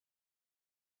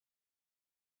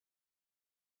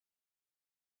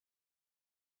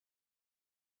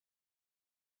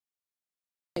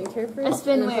center first. A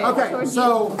spin where? Okay,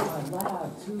 so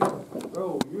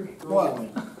Bro, you're what?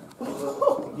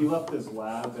 He left his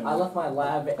lab. And I left my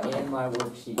lab and my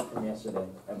worksheet from yesterday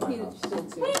at my house.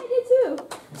 Hey, I did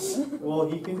too. well,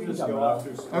 he can just go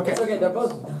after school. Okay. It's okay, they're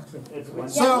both.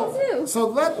 So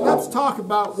let's talk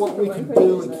about what we can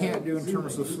do and can't do in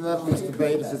terms of this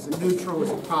debate. Is it neutral? Is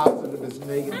it positive? Is it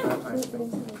negative? That type of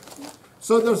thing.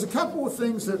 So there's a couple of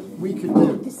things that we could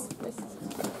do.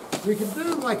 We could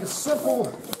do like a simple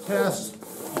test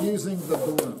using the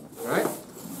balloon, right?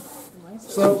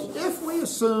 So if we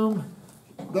assume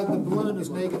that the balloon is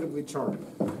negatively charged,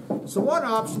 so one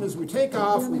option is we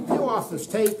peel off this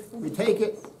tape, we take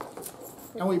it,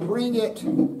 and we bring it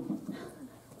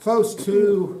close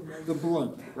to the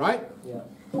balloon, right? Yeah.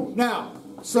 Now,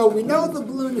 so we know the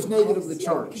balloon is negatively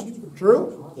charged,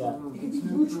 true? Yeah.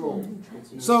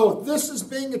 So this is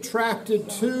being attracted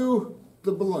to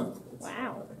the balloon.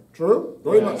 Wow. True?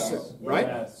 Very much so, right?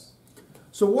 Yes.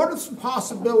 So what are some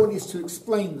possibilities to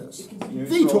explain this?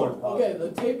 Vitor. Okay,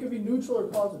 the tape could be neutral or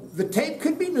positive. The tape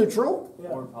could be neutral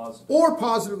or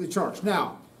positively charged.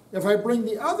 Now, if I bring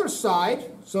the other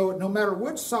side, so no matter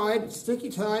which side,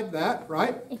 sticky side, that,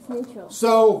 right? It's neutral.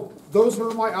 So those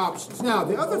are my options. Now,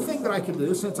 the other thing that I can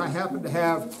do, since I happen to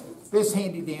have this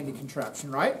handy-dandy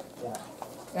contraption, right? Yeah.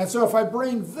 And so if I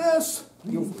bring this,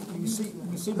 you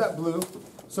see that blue?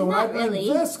 So when I bring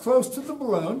this close to the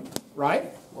balloon,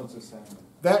 right? What's it saying?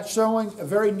 That's showing a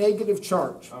very negative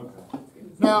charge. Okay.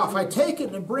 Now, if I take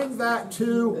it and bring that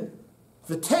to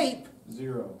the tape,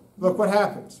 0. look what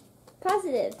happens.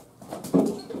 Positive.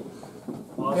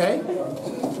 Okay?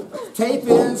 Tape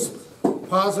is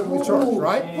positively charged,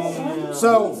 right?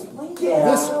 So,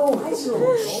 this...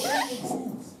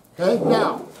 Okay,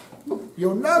 now,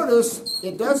 you'll notice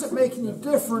it doesn't make any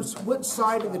difference which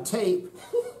side of the tape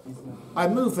I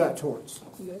move that towards.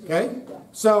 Okay?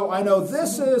 So I know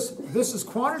this is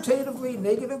quantitatively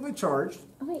negatively charged.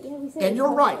 Oh, wait, yeah, we said And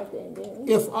you're right. positive.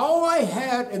 If all I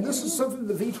had, and this is something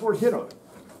the Vitor hit on,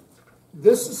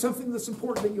 this is something that's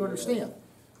important that you understand.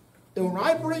 And when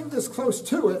I bring this close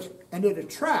to it and it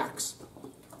attracts,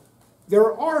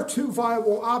 there are two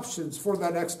viable options for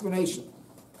that explanation.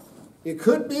 It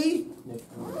could be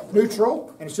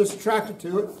neutral, and it's just attracted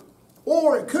to it,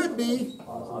 or it could be,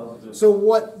 so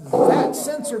what that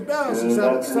sensor does is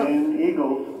that it's...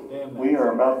 Eagles, we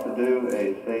are about to do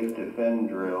a safe defend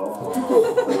drill.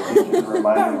 Just a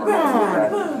reminder, we're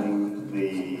going to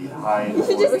be practicing the high... You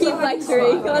should just keep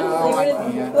lecturing,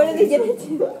 honestly. What are they going to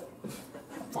do?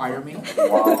 Fire me.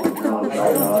 While the drill is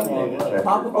going on, you need to check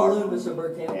Pop a your balloon, box Mr.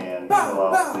 Burkham. and fill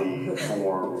out the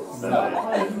form that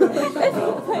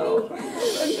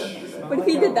What if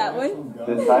he did that one?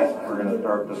 Sit tight, we're going to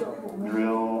start the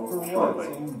drill shortly.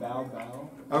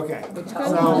 Okay,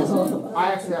 so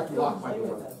I actually have to lock my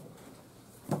door.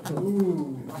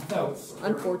 Ooh.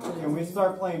 Unfortunately. Can we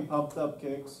start playing pumped up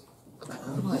kicks?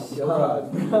 Oh my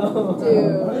god. Dude.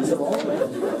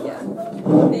 Yeah.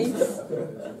 Thanks.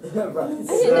 I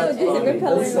didn't know, do they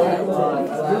repel each other?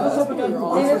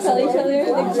 They repel each other?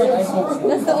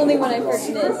 That's the only one I've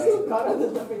purchased.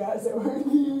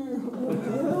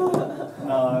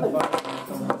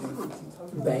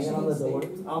 Banging on the door.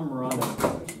 I'm running.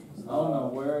 I don't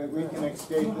know where we can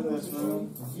escape in this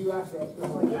room. You actually have to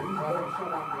like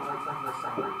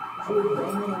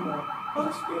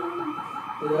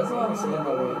Dude, that's what I'm saying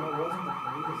though.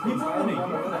 Keep running. It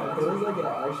was like an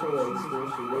actual like school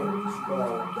shooting.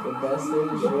 The best day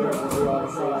to shoot, and we were on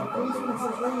stage.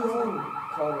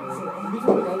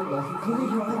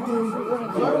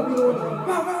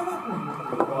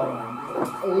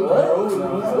 What?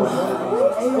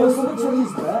 Hey, what's the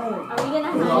trees back? Are we going to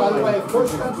By the have... way,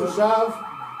 push comes to shove.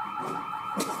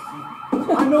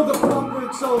 I know the proper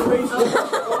acceleration.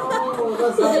 Oh,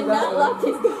 that's He did not lock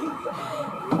his door.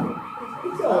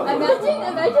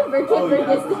 Imagine Burkham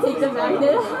forgets to take the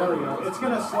magnet off. There we go. It's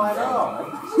gonna slide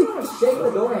out. shake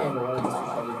the door handle.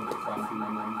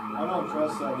 I don't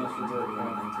trust that, Mr.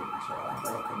 Burkham.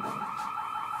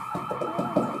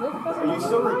 Are you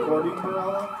still recording,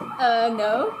 Corella?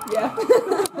 No. Yeah.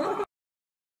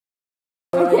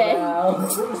 Okay.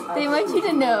 They want you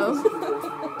to know.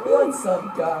 What's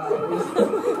up, guys?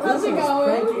 How's it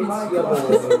going?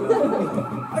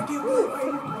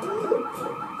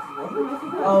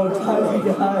 It's oh, tiny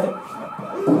guy.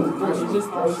 He just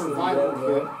posted that.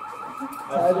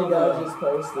 Tiny guy just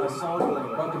posted.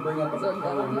 About to bring up a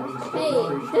Hey,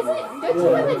 don't you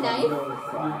have a knife?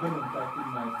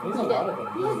 He's a lot of them.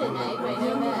 He has a knife, I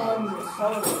know that.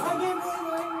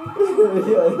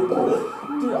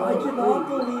 Dude, I cannot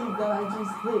believe that I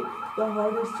just hit the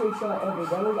hardest trick shot ever.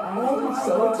 That was actually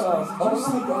so tough. Oh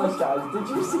my gosh, guys, did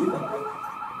you see that?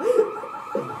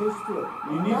 push through it.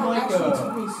 You need That like actually took a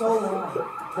me so long.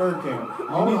 bird camp. You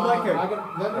Hold need on, like a.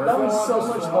 That was so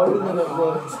much harder than it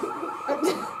looked. What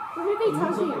are they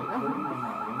talking about?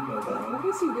 What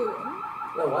is he doing?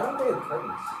 Yeah, why don't they have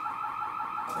curtains?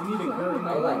 You need a curtain I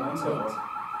over like the window.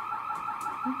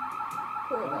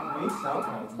 Poor dog. Makes sound. I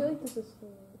feel like this is so...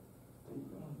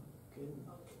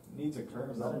 Needs a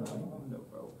curtain over the window,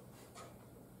 bro.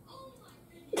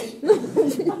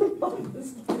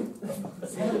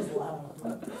 Sam is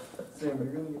loud. Sam,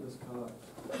 you're gonna get this caught.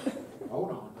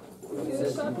 Hold on.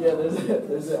 Yeah,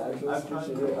 there's an actual school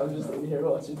shooter. I'm just sitting here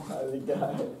watching Tyler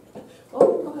guy.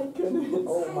 Oh my goodness.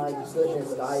 Oh my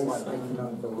goodness, guys, I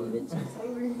cannot believe it.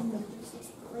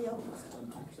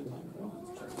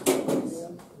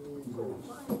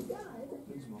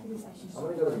 I'm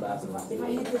gonna go to the bathroom. If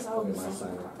I hit this, I'll get my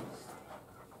sign.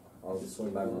 I'll just swing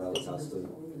by Morella's house too.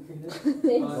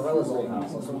 Morella's old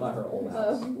house. I'll swing by her old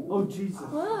house. Oh, Jesus.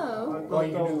 Wow. Well,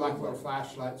 you can do like little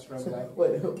flashlights strobe light.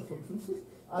 Wait,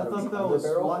 I thought that was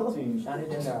SWAT team. Shine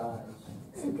it in their eyes.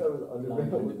 go to the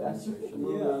underground bastard. Yeah, I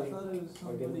thought it was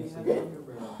somebody had an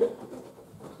underbarrel.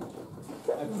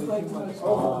 Actually, too much.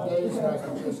 Oh, days I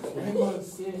can just Rainbow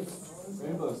Six.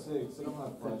 Rainbow Six, they don't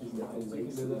have flashes. They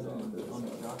can do that on the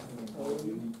document.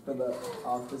 For the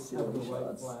office Have the white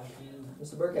shots. flashes.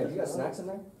 Mr. Burkhead, you got snacks in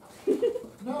there?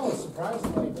 No,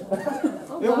 surprisingly.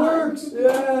 Oh, It God. works!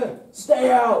 Yeah!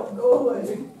 Stay out! Go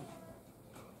away!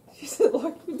 She said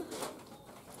locking the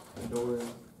Door.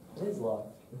 It is locked.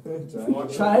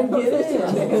 Try and get in.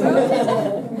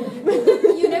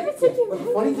 You never took your But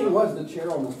the funny thing was, the chair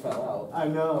almost fell out. I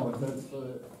know, that's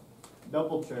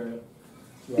double chair it.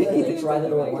 Yeah, they tried the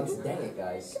door once. Dang it,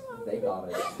 guys. They got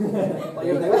it. Like,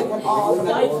 if they would have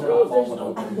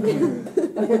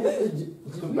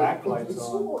The backlight's It's on.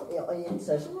 still in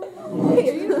session. Wait,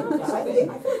 are you not? I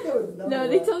think they would know. No,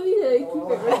 they told me to keep it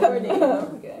recording.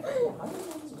 Okay.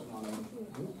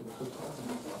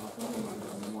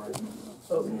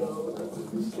 Oh no.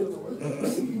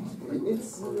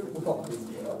 It's I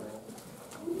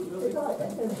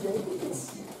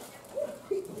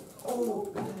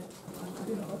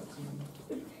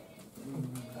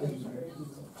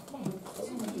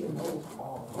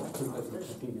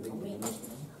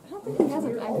don't think he has a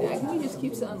backpack. I think he just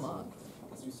keeps it unlocked.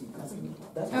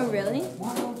 Oh, really? I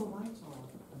thought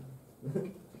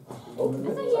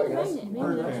he had a magnet. Maybe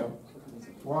Bird not. camp.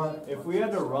 What? If we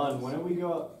had to run, wouldn't we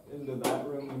go into that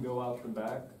room and go out the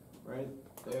back, right?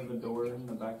 They have a door in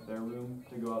the back of their room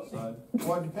to go outside.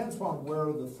 Well, it depends on where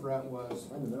the threat was.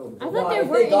 I no, thought there if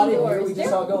were they got any in here, doors. we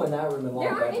just all go in that room and walk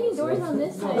There aren't back. any doors on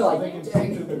this side. No, are they there? can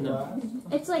see through the glass.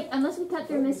 It's like, unless we cut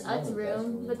through Miss Utt's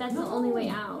room, but that's the only way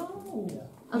out. Yeah.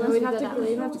 Unless we go that way.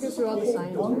 We'd have to go through all the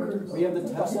signs. We have the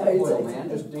test Yeah, it's foil, like man.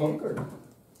 Just bunker.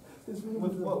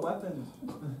 With what weapons?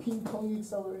 Ping pong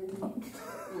accelerator.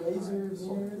 Lasers.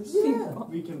 Yeah.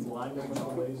 We can blind them with the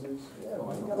lasers.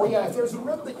 Well, yeah, if there's a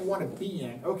room that you want to be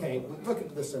in, okay, look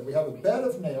at this. We have a bed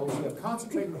of nails, we have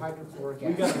concentrated hydrochloric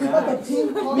We got acid. that.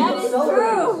 That is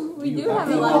true. We do have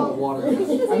a lot of. water. And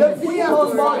if we have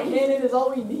to fight, Cannon is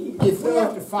all we need. if we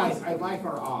have to fight, I like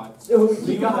our odds.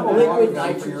 We got liquid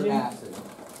nitrogen. acid.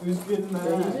 Who's getting We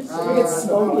that? can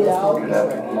smoke it out. Good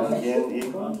afternoon again,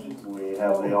 Ethan. We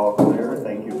have the all clear.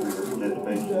 Thank you for your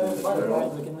participation in this drill.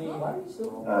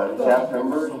 Staff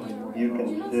members, you can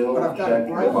still check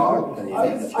your box, and you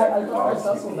need to check your box. You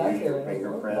can use your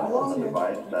fingerprint on the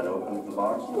device that opens the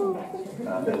box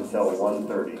until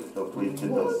 1:30. So please get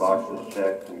those boxes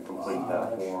checked and complete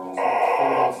that form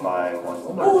by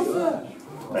 1:30.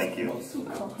 Thank you.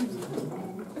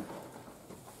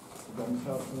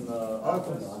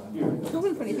 It would have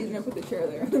been funny if he's gonna put the chair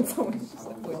there and someone's just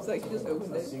like, looks like he just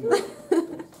opened it.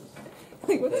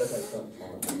 Like, what the It's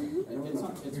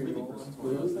really smooth. The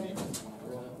only thing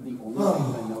I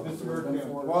know Mr. Birdcamp,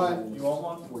 What? you all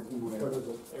want working with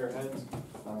airheads?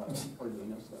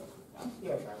 Arduino stuff.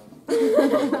 Yeah,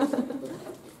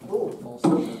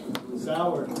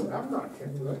 Sour. I'm not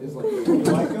kidding. It's like You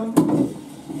like them?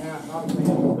 Yeah, not a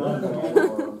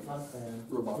You fan.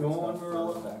 robotic want one, stuff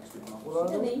Morella? for backstream.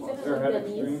 Airhead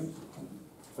Extremes?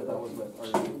 But that was with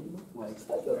Arduino. Like,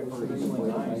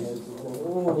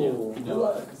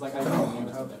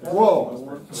 Whoa,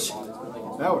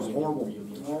 that was horrible.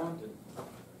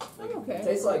 I'm okay.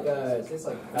 Tastes like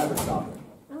fabric softener.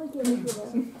 I like your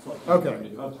liquid.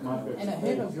 Okay. That's my favorite. And a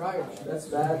hint of dryer. That's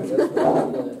bad. That's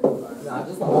bad. Nah,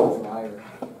 just like a dryer.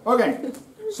 Okay,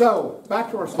 so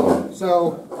back to our story.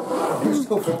 So, you're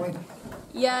still filming?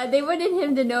 Yeah, they wanted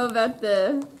him to know about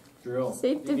the Drill.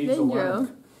 safe He needs to defend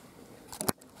learn.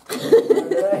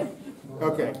 drill.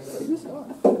 Okay.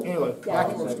 Anyway, back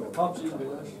to the story.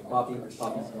 Poppy.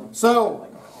 So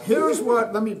here's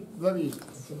what. Let me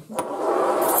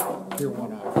hear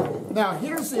one out. Now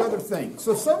here's the other thing.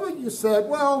 So some of you said,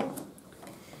 well,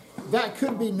 that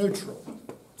could be neutral.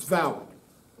 It's valid.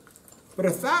 But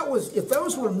if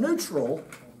those were neutral,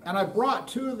 and I brought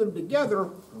two of them together,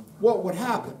 what would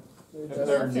happen? If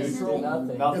they're neutral,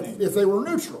 nothing. If they were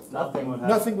neutral,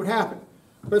 Nothing would happen.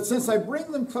 But since I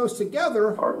bring them close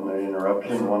together, Pardon the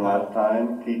interruption one last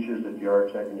time. Teachers, if you are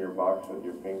checking your box with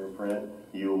your fingerprint,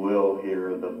 you will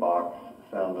hear the box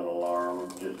sound an alarm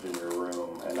just in your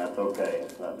room, and that's okay.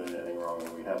 It's not doing anything wrong.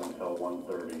 We have until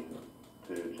 1:30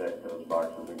 to check those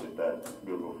boxes and get that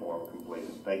Google form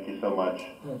completed. Thank you so much.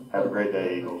 Have a great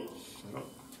day, Eagles.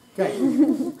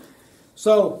 okay.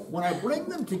 So when I bring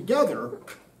them together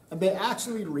and they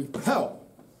actually repel,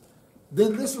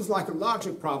 then this is like a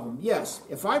logic problem. Yes,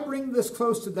 if I bring this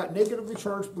close to that negatively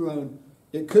charged balloon,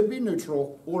 it could be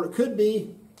neutral or it could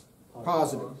be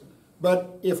positive.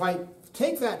 But if I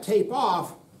take that tape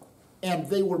off and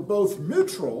they were both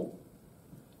neutral,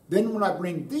 then when I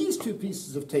bring these two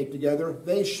pieces of tape together,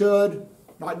 they should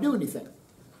not do anything.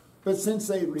 But since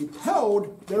they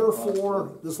repelled,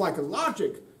 therefore, there's like a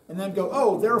logic, and then go,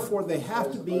 oh, therefore they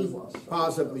have to be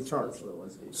positively charged.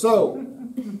 So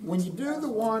when you do the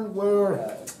one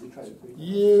where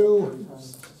you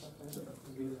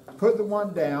put the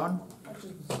one down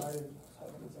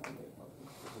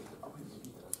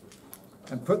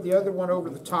and put the other one over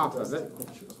the top of it.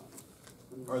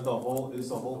 Or the whole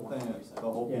piece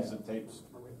of tape's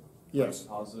Yes.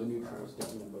 positive.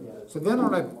 So then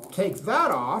when I take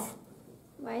that off,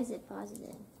 Why is it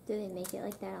positive? Do they make it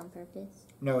like that on purpose?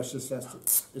 no, it's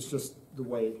just the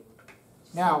way.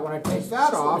 Now when I take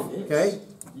that off, okay,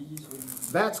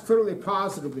 that's clearly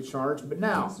positively charged. But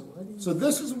now, so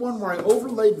this is the one where I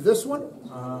overlaid this one,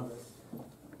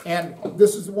 and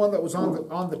this is the one that was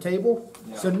on the table.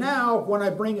 Yeah. So now when I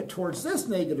bring it towards this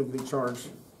negatively charged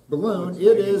balloon,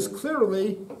 it is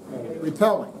clearly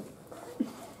repelling.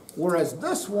 Whereas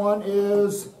this one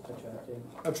is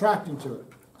attracting to it.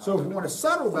 So if we want to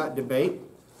settle that debate,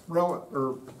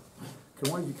 or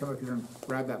can one of you come up here and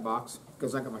grab that box?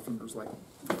 Because I got my fingers like.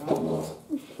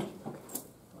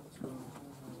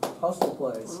 Hustle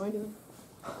plays. What am I doing?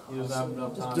 He doesn't have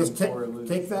enough time Just before it loses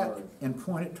take that charge. and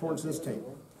point it towards this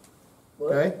table.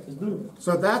 What? Okay?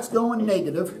 So that's going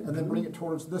negative, and then bring it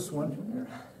towards this one,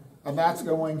 and that's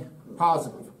going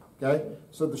positive. Okay?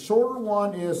 So the shorter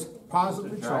one is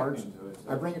positively charged.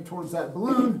 I bring it towards that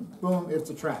balloon, boom, it's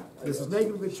attracted. This is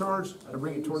negatively charged. I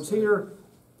bring it towards here.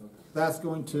 That's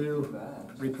going to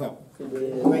repel.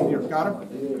 Right here, got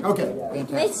him? Okay, Wait,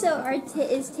 fantastic. so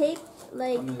is tape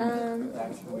like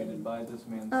Actuated by this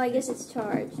man's. Oh, I guess it's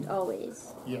charged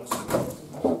always. Yes.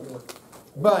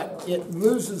 But it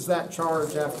loses that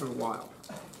charge after a while.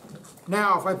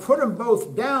 Now, if I put them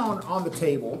both down on the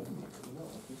table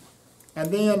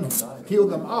and then peel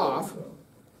them off,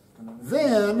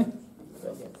 then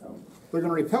they're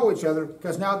going to repel each other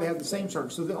because now they have the same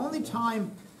charge. So the only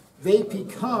time they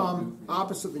become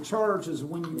oppositely charged is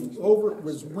when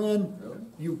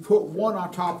you put one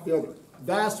on top of the other.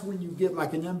 That's when you get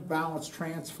like an imbalanced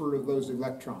transfer of those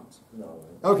electrons.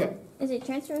 Okay. Is it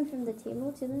transferring from the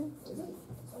table to them?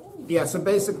 Yeah, so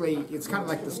basically it's kind of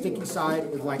like the sticky side.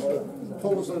 It like it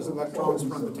pulls those electrons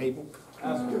from the table.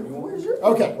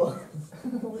 Okay. All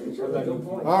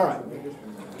right.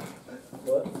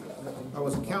 I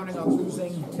was counting on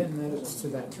losing 10 minutes to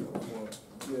that trip.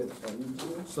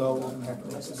 So I'm gonna have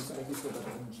to miss this.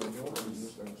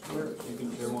 You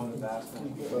can share one with that.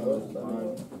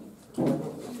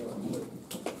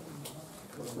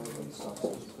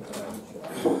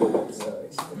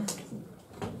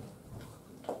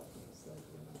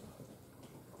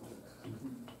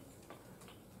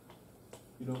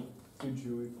 You don't too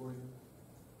chewy for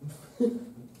you?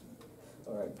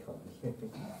 Alright, Kanye.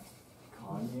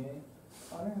 Kanye?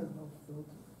 Connor has no filter.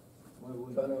 Why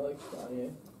would Kinda like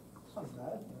Kanye. It's not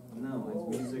bad. No,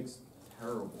 his music's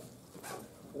terrible.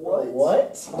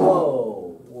 What?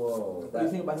 Whoa, whoa. What do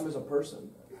you think about him as a person?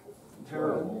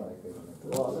 Terrible.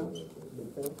 Well,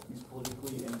 He's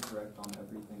politically incorrect on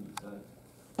everything he says.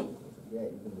 yeah,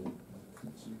 you can be.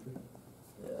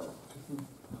 Yeah.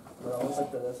 But I was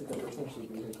like, that's like the first time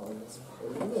she'd be here calling this. Are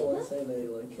you the one saying that you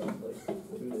like Trump like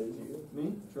 2 days ago?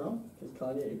 Me? Trump? Because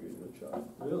Kanye agrees with Trump.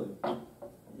 Really?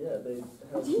 Yeah, they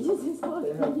have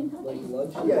like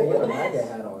lunch. Yeah, you got a MAGA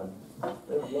hat on.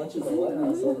 They have lunch in the White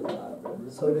House all the time, bro.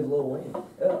 So did Lil Wayne.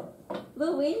 Yeah.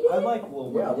 Lil Wayne I did? like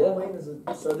Lil Wayne. Yeah, Lil Wayne is a,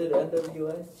 so did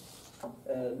NWA.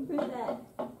 And Who's that?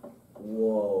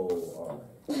 whoa,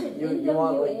 alright. You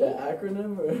want like the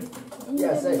acronym or?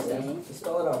 Yeah, say it, Sam. Just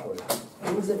spell it out for you.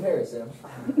 Who was in Paris, Sam?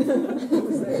 Who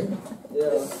was there?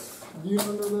 Yeah. Do you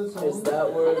remember this? Is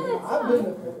that where? I've been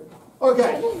to Paris.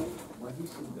 Okay.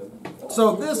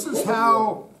 So this is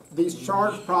how these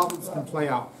charge problems can play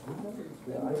out.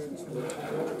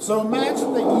 So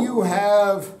imagine that you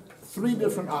have three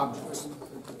different objects,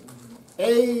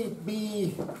 A,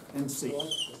 B, and C,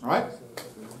 right?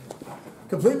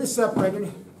 Completely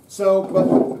separated, so, but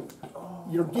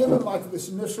you're given like this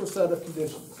initial set of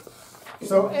conditions.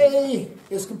 So A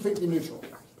is completely neutral,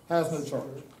 has no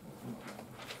charge.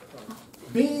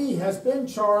 B has been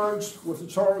charged with a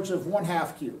charge of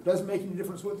 1/2 Q. Doesn't make any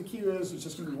difference what the Q is, it's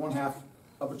just going to be 1/2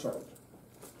 of a charge.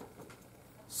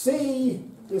 C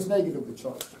is negatively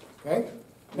charged, okay?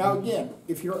 Now again,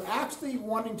 if you're actually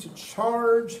wanting to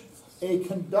charge a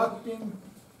conducting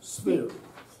sphere,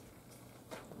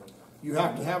 you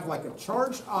have to have like a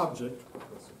charged object,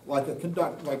 like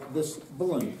like this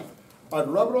balloon. I'd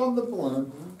rub it on the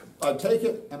balloon, I'd take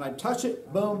it and I'd touch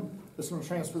it, boom, it's going to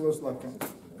transfer those electrons.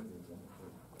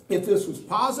 If this was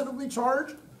positively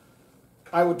charged,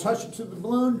 I would touch it to the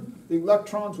balloon, the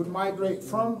electrons would migrate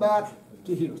from back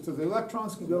to here. So the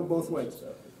electrons can go both ways.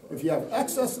 If you have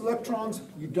excess electrons,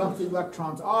 you dump the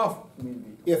electrons off.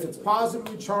 If it's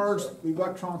positively charged, the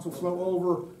electrons will flow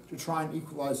over to try and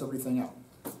equalize everything out.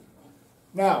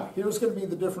 Now, here's going to be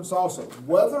the difference also.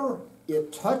 Whether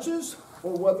it touches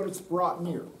or whether it's brought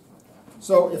near.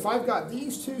 So if I've got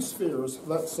these two spheres,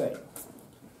 let's say,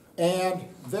 and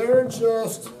they're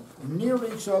just near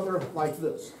each other like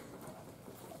this.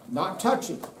 Not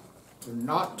touching. They're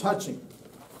not touching.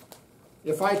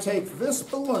 If I take this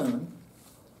balloon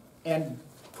and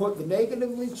put the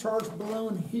negatively charged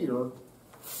balloon here,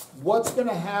 what's going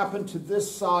to happen to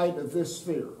this side of this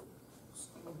sphere?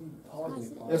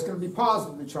 It's going to be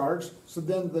positively charged, so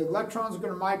then the electrons are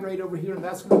going to migrate over here, and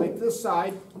that's going to make this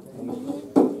side.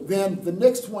 Then the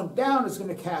next one down is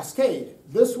going to cascade.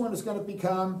 This one is going to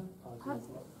become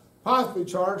positively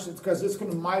charged. It's because it's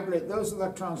going to migrate those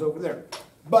electrons over there.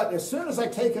 But as soon as I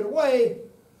take it away,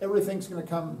 everything's going to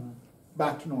come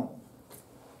back to normal.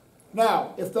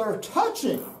 Now, if they're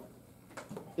touching,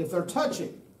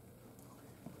 and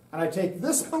I take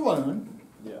this balloon,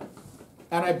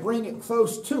 and I bring it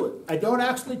close to it, I don't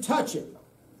actually touch it.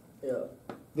 Yeah.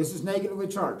 This is negatively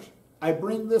charged. I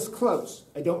bring this close.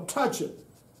 I don't touch it.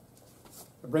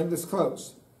 I bring this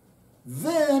close.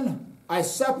 Then I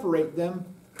separate them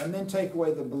and then take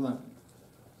away the balloon.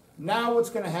 Now what's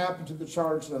going to happen to the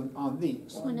charge on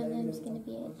these? One of them is going to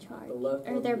be a charge.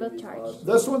 Or they're both charged.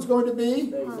 This one's going to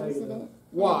be? Positive.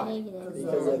 Why? Negative.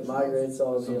 Because it migrates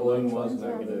all The balloon was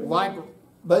negative. Like,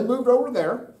 they moved over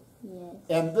there, Yes.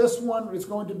 and this one is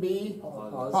going to be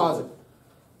positive.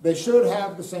 They should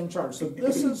have the same charge. So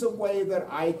this is a way that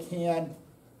I can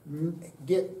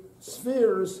get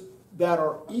spheres that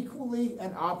are equally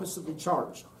and oppositely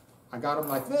charged. I got them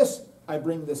like this. I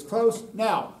bring this close.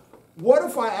 Now, what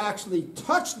if I actually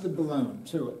touch the balloon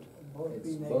to it?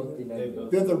 It's both be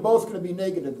negative. Then they're both going to be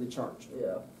negatively charged.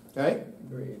 Yeah. Okay?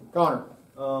 Agreed. Connor,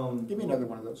 give me another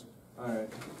one of those. Alright.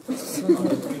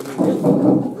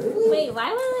 Wait,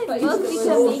 why would they both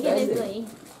become negatively?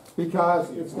 Because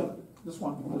it's going to, this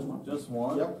one. Just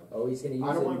one? Yep. Oh, he's going to use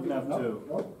I don't it. want You can have Nope, two.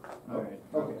 nope. Alright.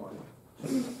 Okay.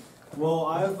 Well,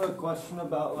 I have a question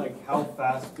about like how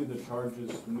fast do the charges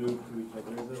move to each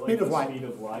other? Is it like Speed of the light. speed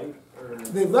of light? Or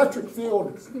The electric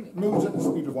field moves at the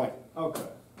speed of light. okay.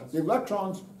 The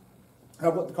electrons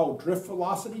have what they call drift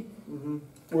velocity,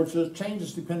 which is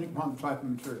changes depending upon the type of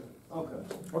material. Okay.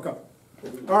 Okay.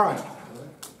 All right.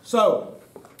 So,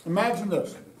 imagine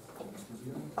this.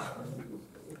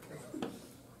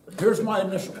 Here's my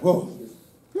initial. Whoa.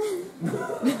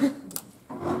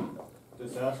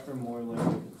 Just ask for more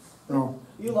later. No.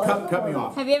 You like Cut me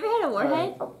off. Have you ever had a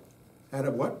warhead? Had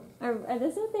a what? Or are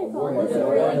those what they're called? warhead, Those yeah,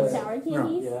 are like warhead. sour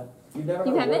candies? Yeah. You've never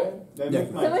You heard haven't? what? They Yeah.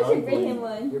 make my Someone tongue should bring bleed. him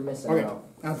one. You're missing Okay. out.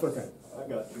 That's okay. I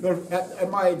got you. There,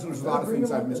 at my age, there's a lot of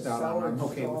things I've missed out on. I'm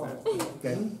okay with that.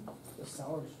 Okay. The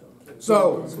sour stuff.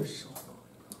 So,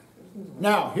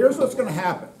 now, here's what's going to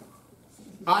happen.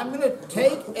 I'm going to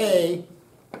take A,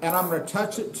 and I'm going to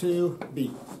touch it to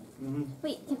B.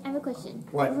 Wait, I have a question.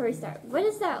 What? Before we start. What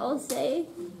does that all say?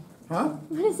 Huh?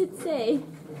 What does it say?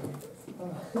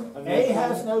 A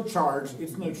has no charge.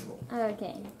 It's neutral. Oh,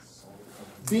 okay.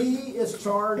 B is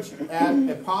charged at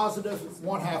a positive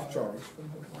 1/2 charge.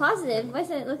 Positive? Why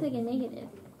does it look like a negative?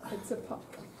 It's a pop.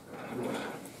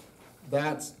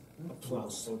 That's a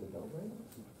plus.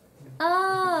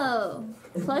 Oh!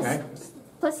 Plus, Okay.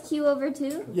 plus Q over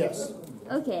 2? Yes.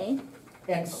 Okay.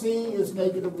 And C is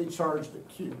negatively charged at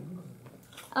Q.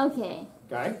 Okay.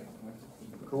 Okay?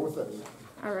 Cool with this.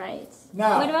 All right.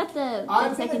 Now, what about the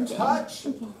I'm second going to thing? touch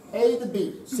A to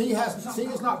B. C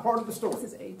is not part of the story.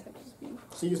 This is A touches B.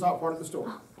 C is not part of the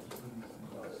story.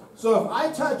 So if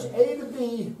I touch A to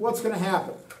B, what's going to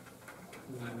happen?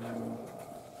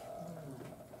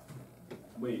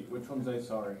 Wait, which one's A?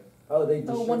 Sorry. Oh, they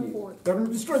Oh, distribute. 1/4. They're going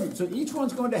to distribute. So each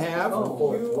one's going to have Oh,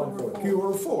 1/4. Q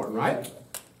over 4, right?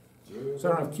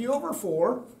 So I have Q over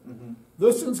 4.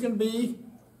 This one's going to be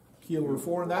Q over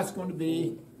 4, and that's going to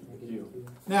be Q.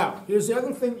 Now, here's the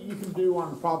other thing that you can do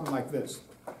on a problem like this.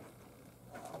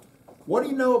 What do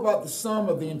you know about the sum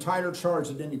of the entire charge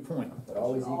at any point? It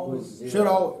always equals 0. Should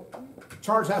all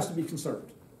charge has to be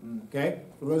conserved. Okay?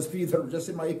 For those of you that were just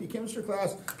in my AP chemistry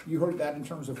class, you heard that in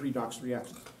terms of redox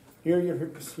reactions. Here you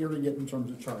get in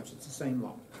terms of charge. It's the same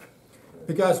law.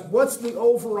 Because what's the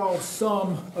overall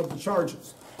sum of the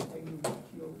charges?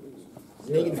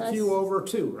 Negative Q over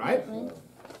 2, right?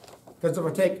 Because if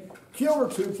I take Q over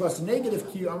 2 plus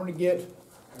negative Q, I'm going to get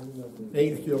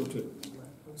negative Q over 2.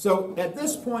 So at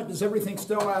this point, does everything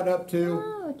still add up to?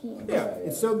 Oh, okay. Yeah,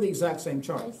 it's still the exact same I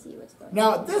charge. see what's going on.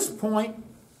 Now at this point,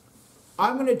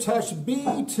 I'm going to touch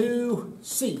B to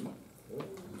C.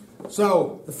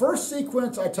 So the first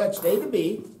sequence, I touched A to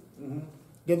B,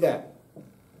 did that,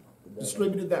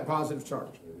 distributed that positive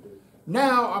charge.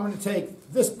 Now I'm going to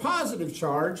take this positive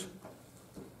charge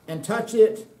and touch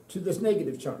it to this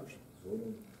negative charge.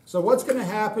 So what's going to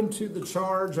happen to the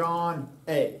charge on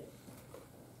A?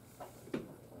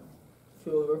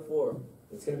 Q over 4.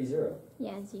 It's going to be 0.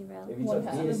 Yeah, 0. If you What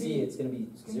touch B to happens? C, it's going to be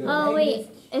 0. Oh wait,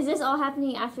 is this all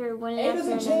happening after one A after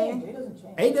doesn't another? change. A doesn't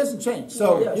change. A doesn't change.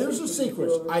 So Yeah. here's the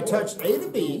sequence. I touched A to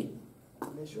B,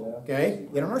 Initial. okay?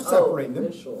 Then I'm going to separate them.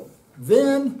 Initial.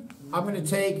 Then I'm going to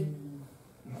take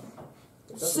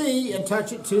C and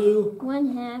touch it to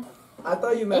 1/2. I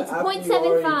thought you meant It's after you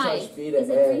already 0.75. touched B to Is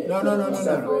it A. three?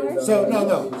 No. So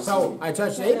no. So I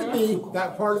touched A to B.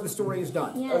 That part of the story is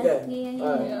done. Yeah. Okay. Yeah.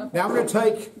 Alright. Yeah. Now I'm going to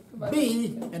take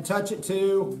B and touch it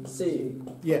to C.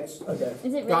 yes. Okay.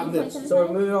 Is it Got really this. 0.75? So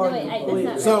we're moving on No, wait, completely.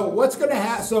 that's not right. So what's going to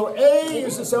happen? So A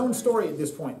is its own story at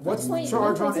this point. What's the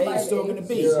charge on A still going to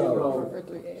be? 0. Or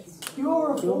 3/8. Q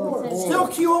over 4. Still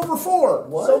Q over 4.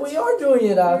 So we are doing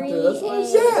it after. That's what I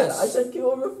said. Yes. I said Q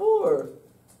over 4.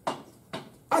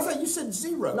 I thought you said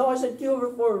 0. No, I said Q over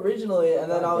 4 originally,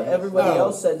 and then everybody No.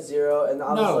 else said 0, and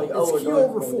I was No, like, oh, it's we're Q going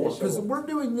over for 4 because initial. we're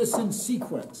doing this in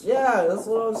sequence. Yeah, that's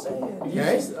what I was saying.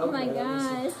 Okay. Oh my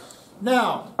gosh.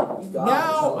 Now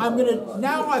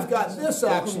I've got this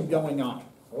action going on.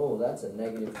 Oh, that's a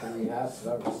negative 3 halves.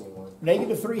 I've ever seen one.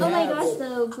 Negative 3 Oh my halves. gosh,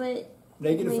 though, but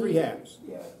Negative 3 halves.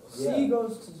 Yeah. Yeah. C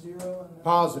goes to 0. And then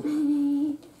Positive.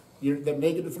 The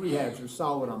negative 3 halves. You're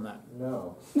solid on that.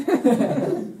 No.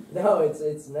 No, it's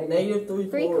negative. Negative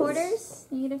 3/4.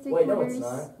 3/4? Negative 3/4. Wait, no, it's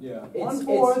not. Yeah.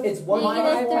 It's 1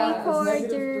 Negative half.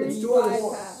 3/4. It's 2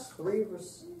 over 3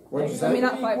 versus. What'd you I say? mean,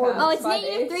 not 5 halves. Oh, it's 5/8.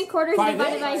 negative 3/4 5/8.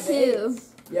 divided by 2.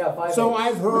 Yeah, 5. So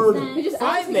I've heard We just add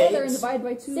 5 together and eighths. divide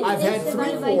by 2. Six I've had eighths 3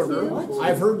 divided by quarter. 2.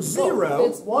 I've heard 0.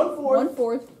 It's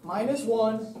 1/4 minus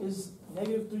 1 is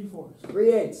negative 3/4.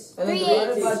 3/8. And then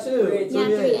 3/8. divided by 2. 3/8. Yeah,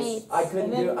 3/8. 3/8.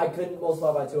 I couldn't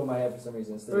multiply by 2 in my head for some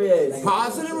reason. It's 3/8.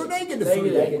 Positive or negative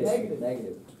 3 Negative. eighths?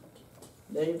 Negative.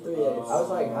 Negative 3/8. I was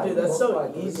like, how Dude, do you that's so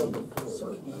multiply easy. 3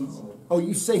 So easy. Oh,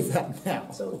 you say that now.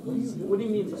 So easy. What do you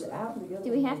mean? Just add them together?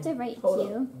 Do we have to write Hold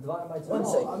Q? Divide by 2. One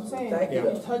second. I'm saying, Back if it you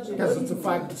up. touch it. Because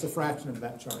it's a fraction of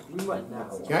that charge. We went now.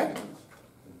 Okay?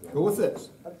 Go with this.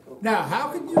 Now, how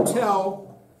can you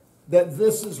tell that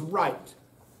this is right?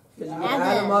 Because you Add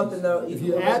add them. them up and they'll If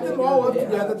you add them all up Yeah.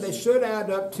 together, they should add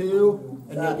up to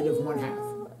a negative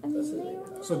 1/2. I mean, they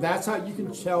don't- So that's how you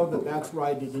can tell that that's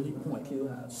right at any point.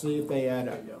 See if they add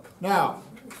up. Now,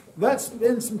 let's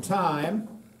spend some time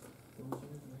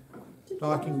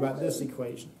talking about this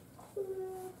equation.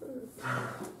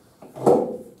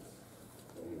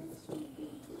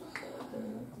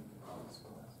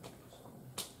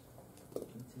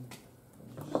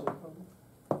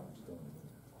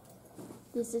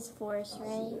 This is force,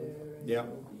 right? Yep.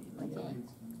 Okay.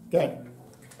 Okay.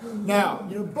 Now,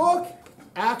 your book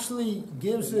actually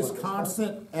gives this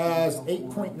constant as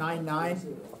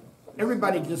 8.99.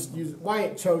 Everybody just uses, why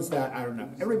it chose that, I don't know.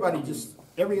 Everybody just,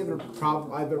 every other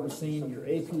problem I've ever seen, your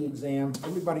AP exam,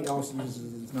 everybody else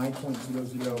uses is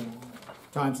 9.00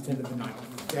 times 10 to the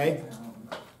 9th, okay?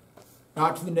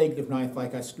 Not to the negative 9th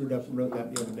like I screwed up and wrote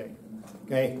that the other day.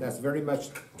 Okay, that's very much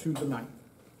to the 9th.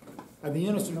 And the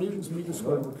units are newtons, meters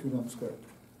squared, or coulombs squared.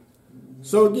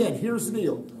 So again, here's the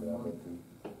deal.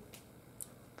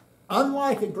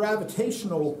 Unlike a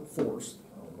gravitational force,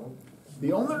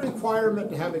 the only requirement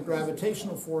to have a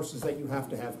gravitational force is that you have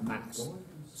to have mass.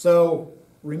 So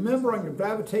remembering the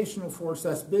gravitational force,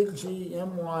 that's big G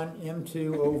M1,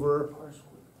 M2 over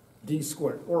D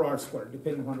squared, or R squared,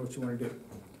 depending on what you want to do.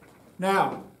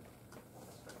 Now,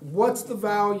 what's the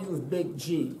value of big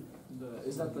G?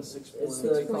 Is that the 6 It's the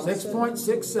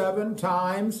 6.67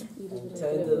 times, 10 to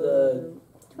the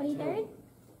 23rd?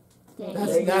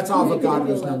 that's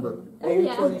Avogadro's number, negative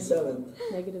Yeah. 27th.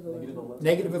 Negative 11.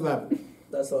 negative 11.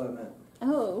 That's what I meant.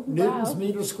 Oh, Newton's wow.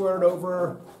 meter squared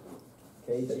over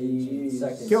kg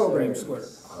second kilogram squared,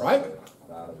 right?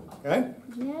 Okay?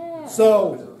 Yeah.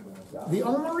 So, the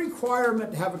only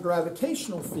requirement to have a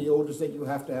gravitational field is that you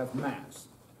have to have mass.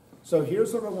 So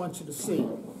here's what I want you to see,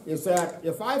 is that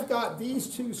if I've got these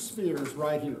two spheres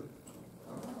right here,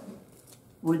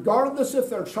 regardless if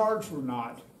they're charged or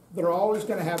not, they're always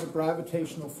going to have a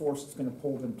gravitational force that's going to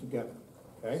pull them together,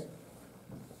 okay?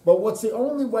 But what's the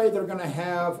only way they're going to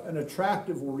have an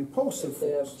attractive or repulsive If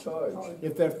they force? have charge.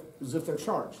 If they're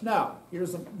charged. Now,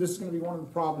 this is going to be one of the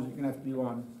problems you're going to have to do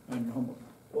on homework.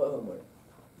 What homework?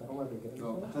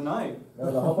 Tonight.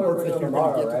 No, the homework we're If doing you're gonna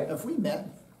tomorrow, get to- right? If we met,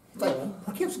 it's like,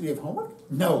 our kids gonna have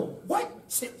homework? No. What?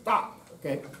 Stop.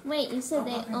 Okay. Wait, you said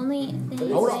they only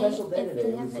they Hold on. say Special day if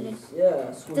today. they have it.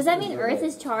 Yeah. Does that mean Earth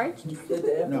is charged? Did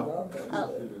they have No.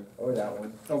 Oh. Or that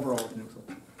one. Overall, it's neutral.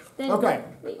 Then, Okay.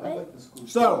 Wait, what?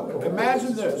 So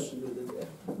imagine this.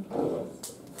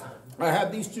 I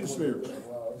have these two spheres.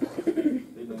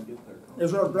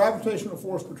 Is there a gravitational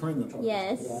force between them?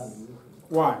 Yes.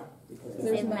 Why?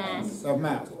 Same mass. Of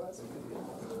mass.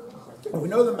 If we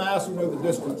know the mass, we know the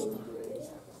distance.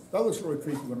 That looks really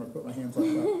creepy when I put my hands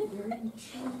like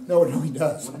that. No, it really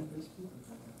does.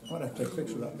 I might have to take a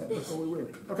picture of that. That looks really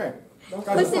weird. Okay.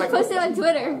 Post it on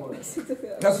Twitter.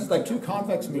 This is like two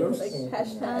convex mirrors.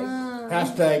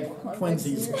 Hashtag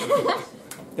twinsies.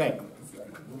 Okay.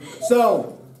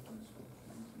 So,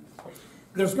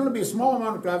 there's going to be a small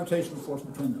amount of gravitational force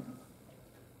between them.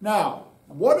 Now,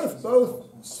 what if both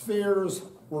spheres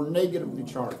were negatively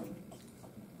charged?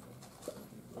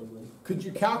 Could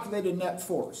you calculate a net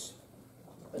force?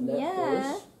 A net Yeah.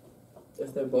 force?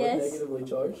 If they're both Yes. negatively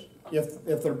charged?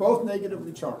 If they're both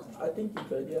negatively charged, I think you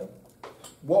could, yeah.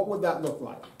 what would that look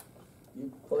like?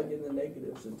 You plug in the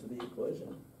negatives into the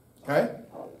equation. Okay?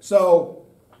 So,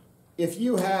 if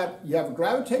you have a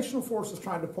gravitational force that's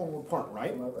trying to pull them apart,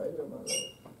 right? Am I right or am I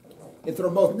right? If they're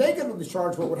both negatively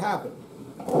charged, what would happen?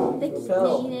 The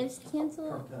Repel. negatives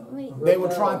cancel. Wait. They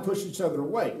would try and push each other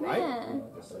away, right? Yeah.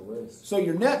 So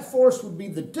your net force would be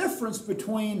the difference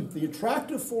between the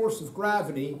attractive force of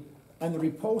gravity and the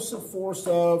repulsive force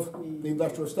of the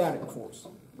electrostatic force,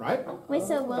 right? Wait,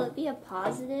 so will it be a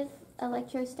positive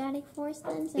electrostatic force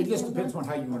then? It just depends on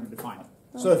how you want to define it.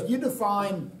 So if you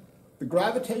define the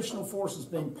gravitational force as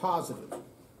being positive,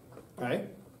 okay,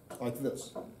 like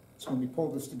this, it's when we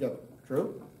pull this together,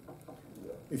 true?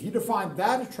 If you define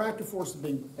that attractive force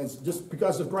as just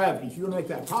because of gravity, if you want to make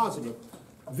that positive,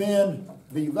 then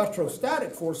the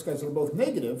electrostatic force, because they're both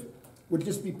negative, would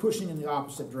just be pushing in the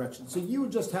opposite direction. So you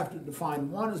would just have to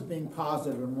define one as being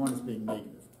positive and one as being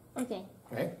negative. Okay.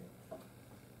 Okay?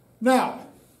 Now,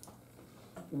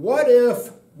 what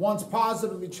if one's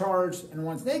positively charged and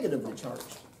one's negatively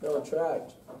charged? They'll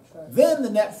attract. Then the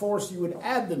net force, you would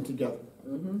add them together.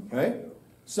 Okay?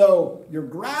 So your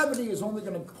gravity is only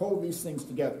going to hold these things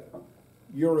together.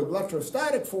 Your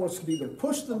electrostatic force could either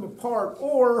push them apart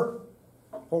or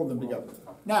hold them together.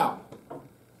 Now,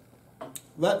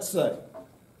 let's say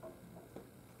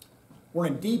we're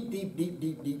in deep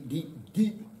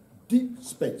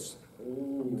space.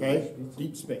 Okay?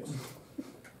 Deep space.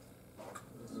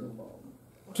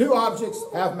 Two objects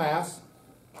have mass,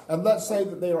 and let's say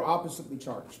that they are oppositely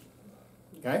charged.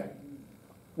 Okay?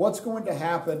 What's going to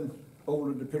happen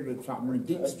over the period of time? We're in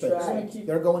deep space. Attract.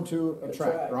 They're going to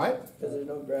attract, right? Because there's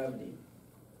no gravity.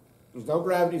 There's no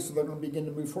gravity, so they're going to begin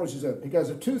to move forward. Because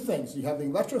of two things. You have the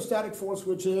electrostatic force,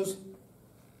 which is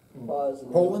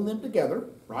Positive. pulling them together,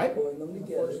 right? Pulling them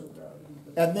together.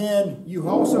 And then you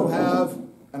also have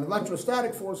an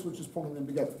electrostatic force, which is pulling them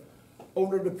together.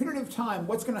 Over the period of time,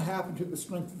 what's going to happen to the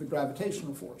strength of the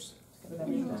gravitational force?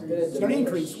 It's going to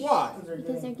increase. Why?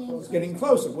 Because they're It's getting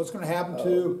closer. What's going to happen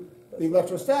to the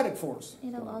electrostatic force?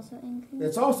 It'll also increase.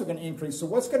 It's also going to increase. So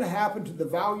what's going to happen to the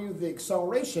value of the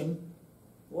acceleration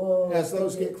Whoa. as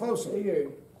those get closer?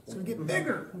 Bigger. It's going to get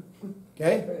bigger.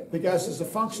 Okay? Because as a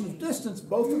function of distance,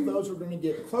 both of those are going to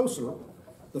get closer.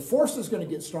 The force is going to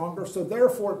get stronger, so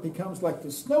therefore it becomes like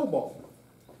the snowball.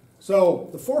 So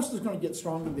the force is going to get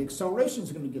stronger, the acceleration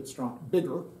is going to get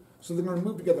bigger, so they're going to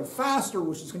move together faster,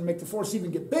 which is going to make the force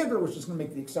even get bigger, which is going to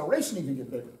make the acceleration even get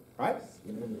bigger, right?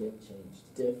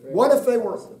 Different. What if they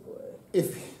were,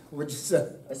 What'd you say?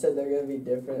 I said they're gonna be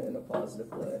different in a positive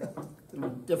way.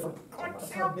 Different. That's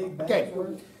how big bands Okay.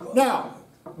 work. Now,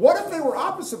 what if they were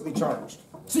oppositely charged?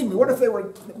 Excuse me. What if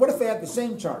they had the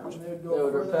same charge? They would They go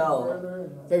would further repel. and further.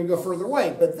 And They would go further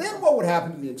away. But then what would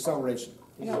happen to the acceleration?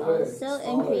 It'll also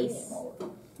increase.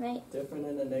 Right? Different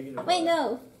in a negative Wait, way.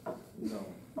 no. No.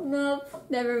 Nope.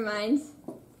 Never mind.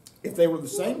 If they were the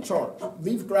same charge,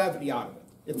 leave gravity out of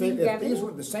it. Leave If gravity? these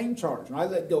were the same charge and I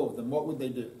let go of them, what would they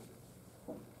do?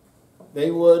 They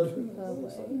would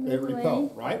they Move repel,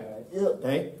 away. right? Yep.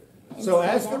 Okay. So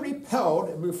as they repelled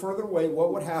and moved further away,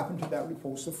 what would happen to that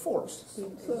repulsive force?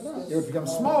 It would become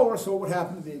smaller, so what would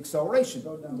happen to the acceleration?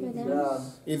 go down. Go down.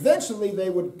 Yeah. Eventually, they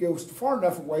would go far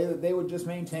enough away that they would just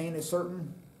maintain a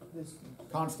certain This-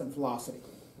 constant velocity.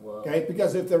 Well, Okay,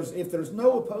 because if there's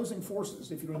no opposing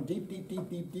forces, if you're in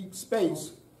deep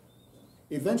space,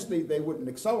 eventually they wouldn't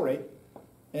accelerate,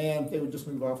 and they would just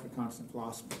move off at a constant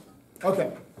velocity.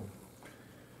 Okay.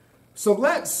 So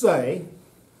let's say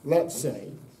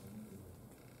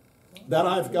that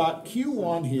I've got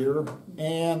Q1 here,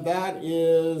 and that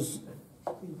is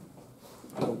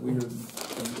a weird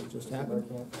thing that just happened.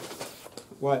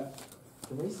 What?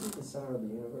 can we see the center of the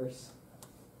universe?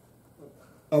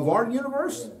 Of our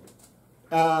universe?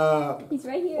 He's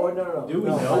right here. Or no. Do we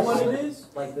know what it is?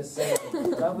 Like the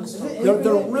center. That was There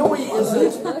really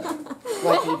isn't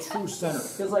like a true center.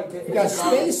 because like Because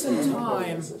space and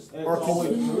time are always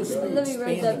continuously Let me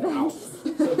write that expanding out.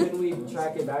 So can we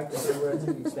track it back to where it's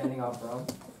expanding off from?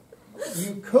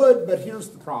 You could, but here's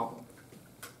the problem.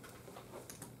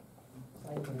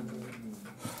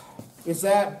 Is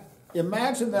that,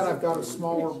 imagine that I've got a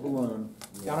smaller balloon,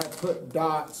 and I put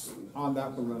dots on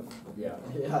that balloon. Yeah.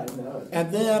 Yeah, I know.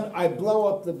 And then I blow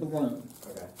up the balloon.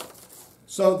 Okay.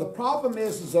 So the problem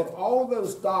is that all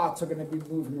those dots are going to be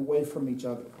moving away from each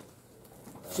other.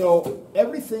 So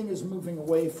everything is moving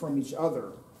away from each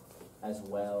other. As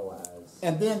well as.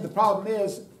 And then the problem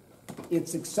is,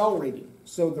 it's accelerating.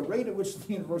 So the rate at which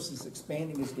the universe is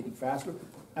expanding is getting faster.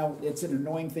 Now, it's an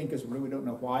annoying thing because we really don't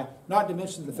know why. Not to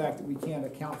mention the fact that we can't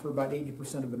account for about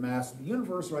 80% of the mass of the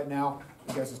universe right now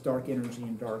because it's dark energy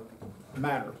and dark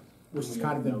matter, which is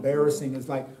kind of embarrassing. It's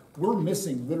like we're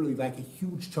missing literally like a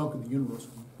huge chunk of the universe.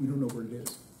 We don't know where it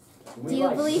is. Do you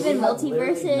believe in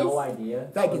multiverses? No idea.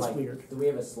 That Or, gets like, weird. Do we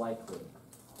have a slight clue?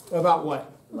 About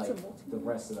what? Like the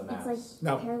rest of the mass. It's like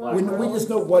No, parallel we just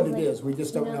know worlds. what it Like, is. We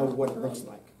just don't you know what it looks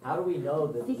like. How do we know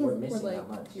that Because we're we're missing We're that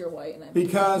much? like, you're white and I'm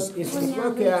Because if Well, you yeah,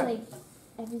 look but it's at, like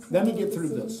every let me single get through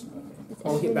decision this. that's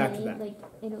I'll get ever back to made, that. like,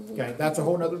 it'll be Okay, that's a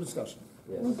whole other discussion.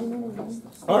 Yes. like, you know what I mean?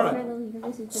 All right. Parallel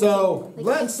universes, but So like,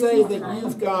 let's it's say just that time.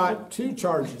 you've got two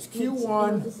charges,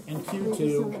 Q1 and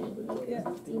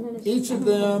Q2. Each of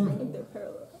them they're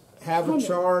parallel. have a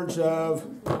charge of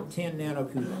 10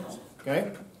 nanocoulombs,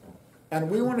 okay? And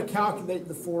we want to calculate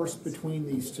the force between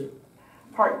these two.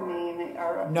 Pardon me,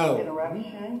 our No.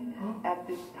 interruption. At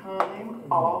this time,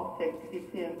 all safety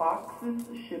pin boxes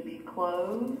should be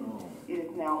closed. It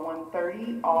is now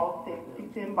 1:30. All safety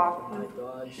pin boxes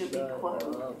should be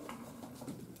closed.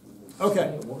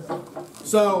 Okay,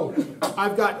 so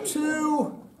I've got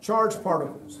two charged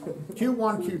particles,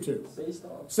 Q1, Q2,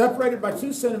 separated by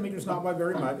 2 centimeters, not by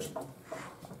very much.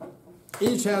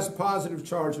 Each has a positive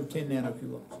charge of 10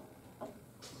 nanocoulombs.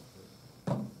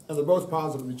 And they're both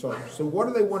positively charged. So what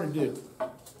do they want to do?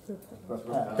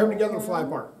 Come together and fly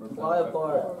apart. Fly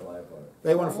apart.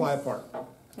 They want to fly apart.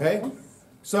 Okay?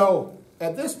 So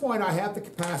at this point, I have the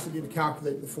capacity to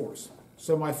calculate the force.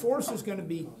 So my force is going to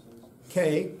be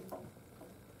K,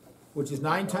 which is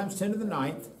 9 times 10 to the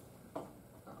 9th,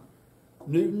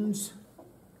 newtons,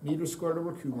 meters squared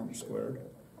over coulombs squared.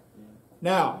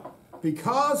 Now,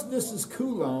 because this is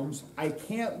coulombs, I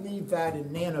can't leave that in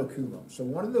nanocoulombs. So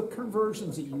one of the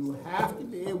conversions that you have to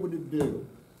be able to do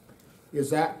is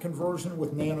that conversion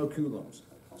with nanocoulombs.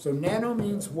 So nano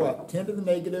means what? 10 to the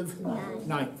negative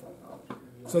 9th.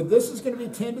 So this is going to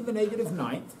be 10 to the negative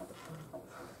 9th.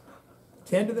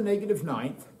 10 to the negative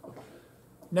 9th.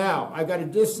 Now, I've got a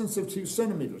distance of 2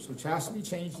 centimeters, which has to be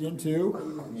changed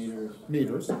into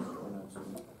meters,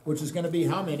 which is going to be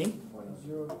how many?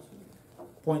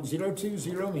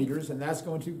 0.020 meters, and that's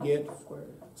going to get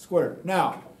squared.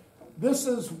 Now, this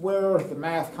is where the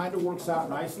math kind of works out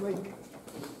nicely,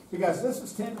 because this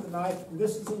is 10 to the 9th, and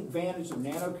this is the advantage of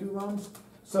nanocoulombs.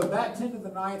 So that 10 to the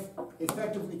 9th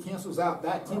effectively cancels out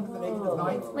that 10 to the negative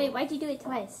 9th. Wait, why'd you do it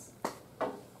twice?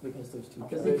 Because there's two.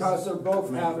 Because they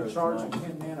both have a charge of 10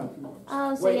 nanocoulombs.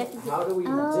 Oh, so Wait, you have to do. how do we?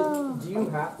 Oh. Do you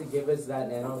have to give us that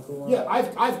nanocoulomb? Yeah,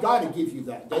 I've got to give you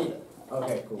that data.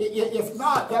 Okay, cool. If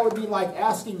not, that would be like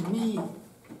asking me,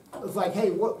 it's like, hey,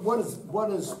 what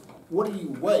is what do you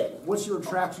weigh? What's your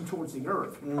attraction towards the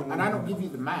earth? And I don't give you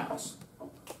the mass.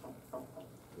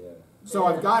 Yeah. So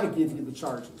I've got to give you the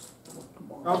charges.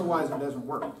 Otherwise it doesn't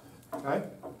work. Okay?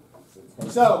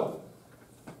 So,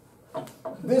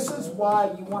 this is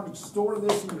why you want to store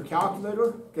this in your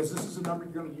calculator, because this is a number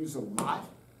you're going to use a lot.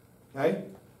 Okay?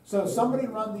 So somebody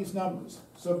run these numbers.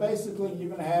 So basically you're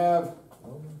going to have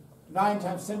 9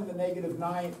 times 10 to the negative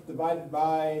 9th divided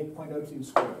by 0.02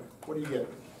 squared. What do you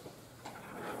get?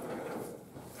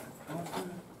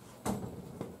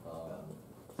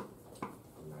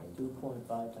 2.5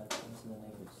 times 10 to the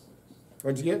negative 6.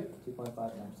 What'd you get? 2.5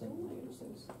 times 10 to the negative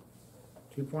 6.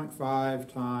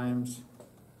 2.5 times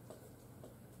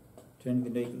 10 to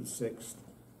the negative 6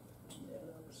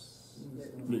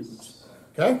 newtons.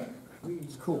 Okay?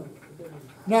 It's cool.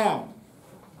 Now,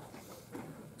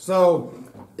 so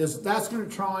that's going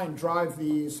to try and drive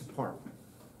these apart.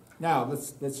 Now,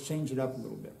 let's change it up a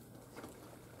little bit.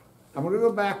 I'm going to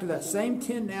go back to that same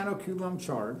 10 nanocoulomb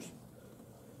charge.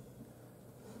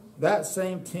 That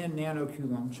same 10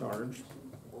 nanocoulomb charge.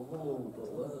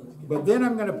 But then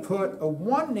I'm going to put a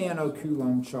 1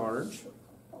 nanocoulomb charge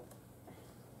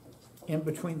in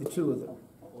between the two of them.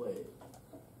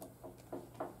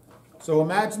 So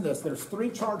imagine this. There's 3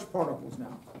 charged particles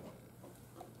now.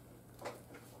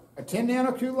 A 10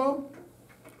 nanocoulomb,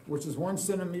 which is 1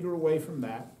 centimeter away from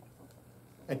that.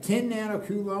 A 10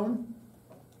 nanocoulomb,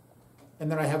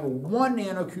 and then I have a 1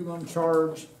 nanocoulomb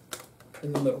charge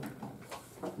in the middle.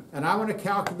 And I want to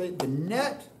calculate the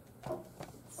net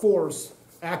force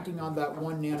acting on that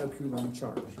 1 nanocoulomb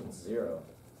charge. It's 0.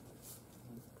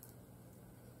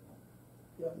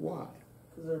 Yeah. Why?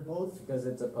 Because they're both Because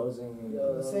it's opposing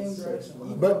the same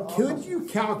direction. But could you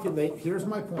calculate, here's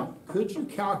my point, could you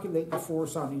calculate the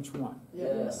force on each one?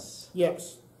 Yes.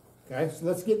 Yes. Okay, so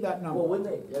let's get that number. Well, wouldn't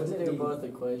they? You have to do both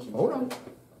equations. Hold on.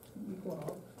 Equal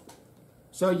out.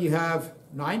 So you have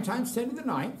 9 times 10 to the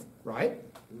 9th, right?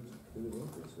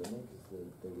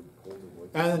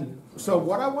 And so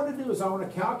what I want to do is I want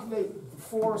to calculate the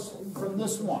force from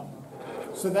this one.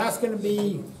 So that's going to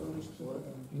be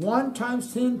 1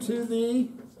 times 10 to the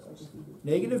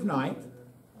negative 9th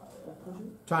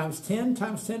times 10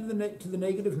 times 10 to the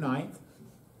negative 9th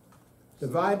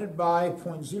divided by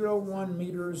 0.01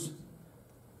 meters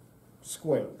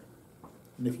squared.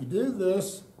 And if you do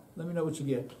this, let me know what you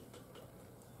get.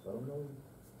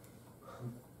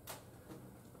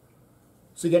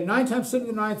 So you get 9 times 10 to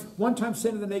the 9th, 1 times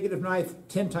 10 to the negative 9th,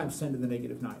 10 times 10 to the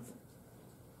negative 9th.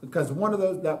 Because one of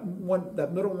those, that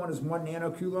middle one is 1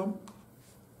 nanocoulomb.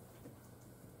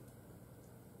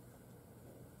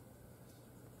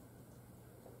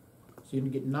 So you're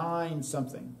going to get 9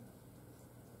 something.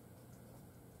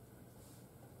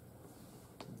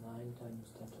 9 times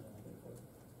 10 to the negative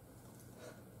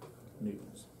 4.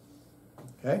 Newtons.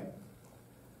 Okay?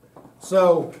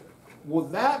 So, will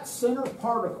that center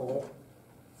particle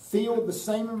feel the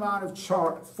same amount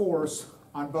of force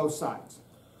on both sides?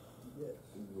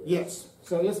 Yes.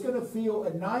 So it's going to feel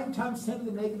a 9 times 10 to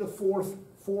the negative 4th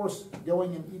force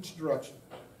going in each direction.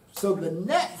 So the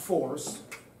net force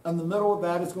in the middle of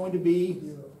that is going to be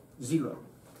 0.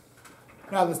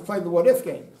 Now let's play the what if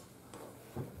game.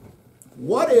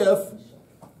 What if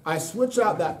I switch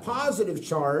out that positive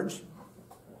charge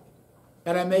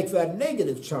and I make that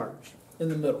negative charge in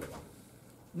the middle?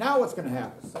 Now what's going to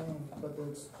happen?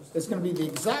 It's going to be the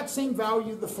exact same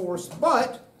value of the force,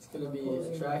 but It's going to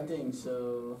be attracting,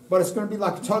 so... but it's going to be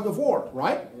like a tug of war,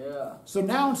 right? Yeah. So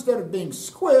now instead of being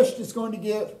squished, it's going to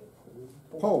get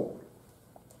pulled.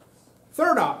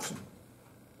 Third option.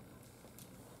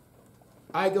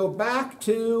 I go back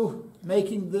to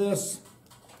making this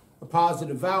a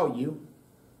positive value,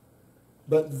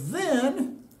 but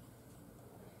then,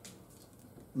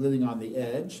 living on the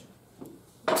edge,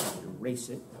 erase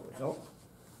it, that would help.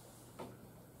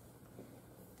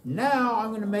 Now I'm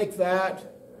going to make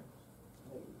that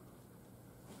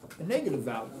a negative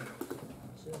value.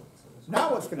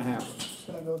 Now what's going to happen? It's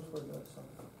going to go toward that side.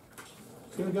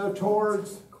 It's going to go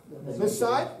towards this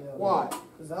side? Yeah. Why?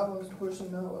 Because that one's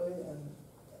pushing that way, and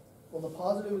well, the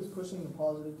positive is pushing the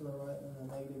positive to the right, and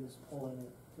the negative is pulling it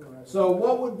to the right. So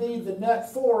what would be the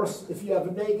net force if you have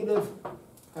a negative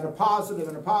and a positive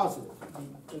and a positive?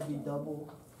 It'd be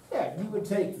double. Yeah, you would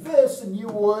take this and you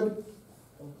would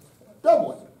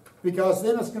double it. Because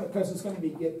then it's going to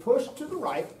get pushed to the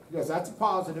right, because that's a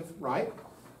positive, right?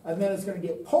 And then it's going to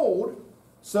get pulled.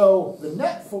 So the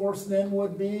net force then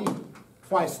would be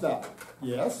twice that.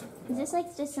 Yes? Is this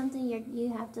like just something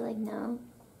you have to like know?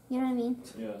 You know what I mean?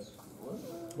 Yes.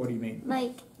 What do you mean?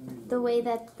 Like the way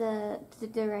that the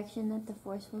direction that the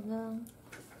force will go.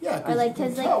 Yeah, Or like, you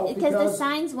because can tell the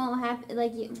signs won't have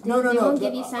like they no, won't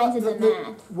give you signs in the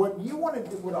math. What you want to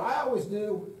do, what I always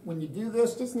do when you do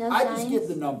this, Just no I signs? just get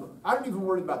the number. I don't even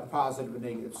worry about the positive and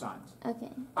negative signs. Okay.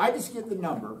 I just get the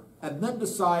number and then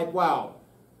decide, wow,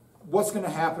 what's going to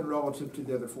happen relative to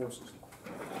the other forces.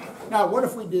 Now, what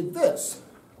if we did this?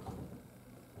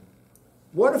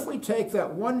 What if we take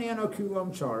that 1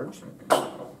 nanocoulomb charge,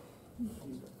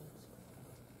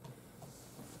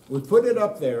 we put it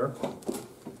up there,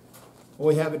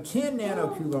 we have a 10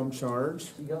 nanocoulomb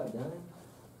charge, You got it done?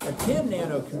 a 10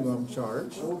 nanocoulomb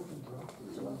charge.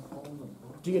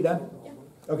 Did you get done?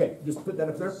 Okay, just put that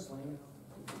up there.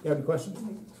 You have any questions?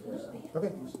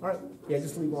 Okay, all right. Yeah,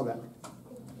 just leave all that.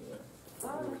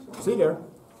 See there?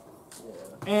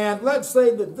 And let's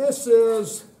say that this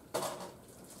is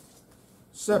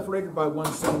separated by 1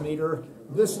 centimeter.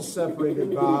 This is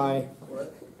separated by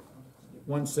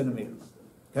 1 centimeter.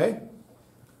 Okay?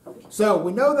 So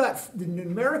we know that the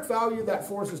numeric value of that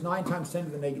force is 9 times 10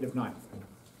 to the negative 9th.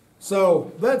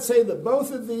 So let's say that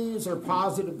both of these are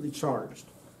positively charged.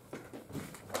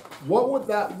 What would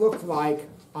that look like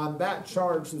on that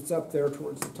charge that's up there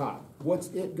towards the top? What's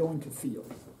it going to feel?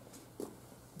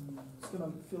 It's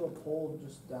gonna feel a pull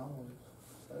just downwards.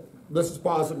 Right? This is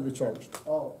positively charged.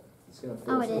 Oh. It's gonna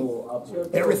Oh, it is. pull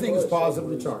upward. Everything is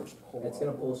positively charged. It's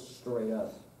gonna pull straight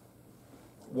up.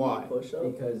 Why?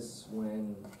 Because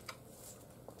when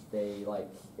they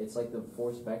it's like the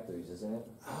force vectors, isn't it?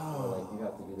 Oh. Like you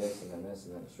have to do this and then this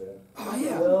and then straight up. Oh,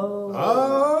 yeah.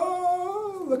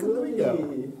 Oh, look at the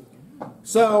window.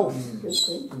 So,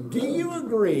 do you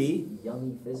agree?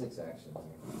 Yummy physics action.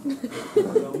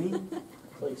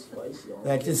 Like spicy.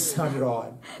 That just sounded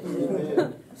odd.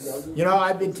 You know,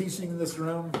 I've been teaching in this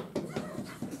room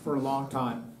for a long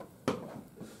time.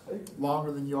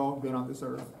 Longer than you all have been on this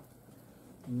earth.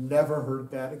 Never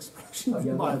heard that expression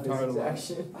in my entire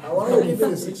life. How long have you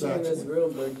been teaching in this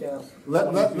room, Bird Count?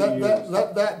 Let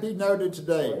that be noted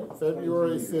today.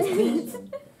 February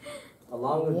 15th,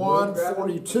 Along with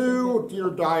 1:42, dear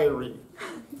diary.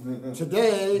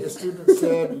 Today, a student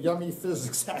said, yummy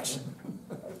physics action.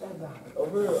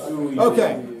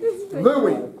 Okay,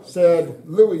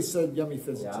 Louis said yummy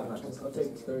physics action. I'll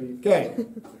take 30. Okay,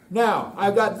 now,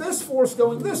 I've got this force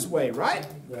going this way, right?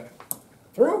 Yeah.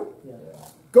 Through? Yeah.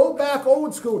 Go back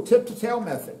old school, tip-to-tail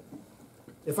method.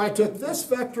 If I took this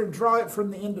vector and drew it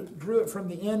from the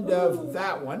end of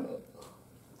that one,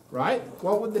 right,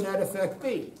 what would the net effect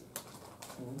be?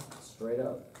 Straight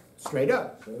up. Straight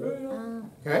up.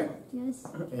 Okay? Yes.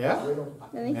 Yeah?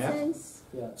 That makes Yeah. sense.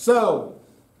 Yeah. So,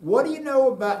 what do you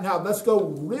know about, now let's go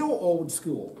real old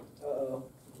school. Uh-oh.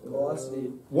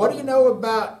 Velocity. What do you know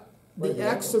about the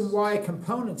x and y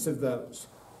components of those?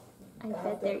 I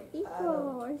bet they're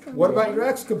equal or something. What about your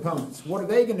x components? What are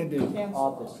they going to do?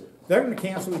 Opposite. They're going to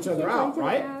cancel each other out, Cancel each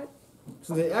right? other out.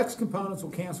 So the x components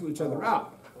will cancel each other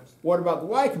out. What about the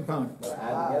y components? They'll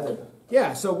add together.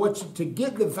 Yeah, so to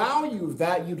get the value of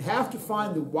that, you'd have to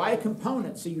find the y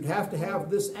component. So you'd have to have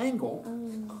this angle.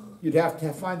 You'd have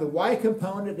to find the y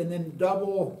component and then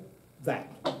double that.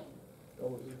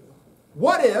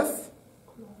 What if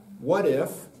What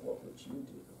would you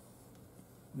do?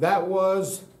 that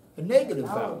was a negative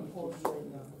Now value? it pulls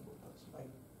straight down. Like,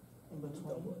 in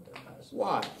between.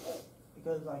 Why?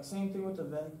 Because, like, same thing with the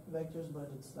vectors,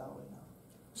 but it's that way now.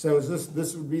 So is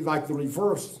this would be like the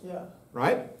reverse, Yeah.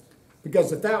 right?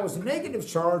 Because if that was a negative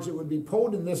charge, it would be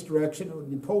pulled in this direction, it would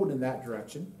be pulled in that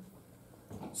direction.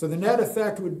 So the net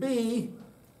effect would be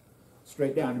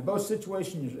straight down. In both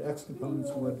situations, your x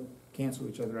components would cancel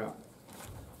each other out.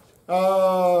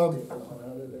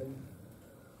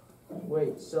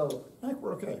 Wait, so I think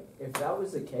we're okay. if that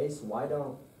was the case, why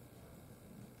don't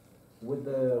would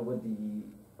the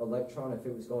electron, if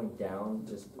it was going down,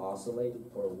 just oscillate,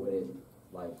 or would it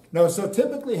No, so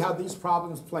typically how these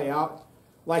problems play out,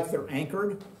 like they're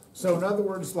anchored. So in other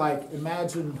words, like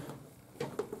imagine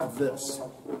this.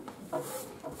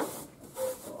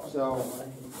 So,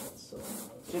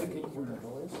 Jenna, can you hear the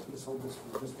noise? Just hold this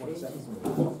for just 1 second.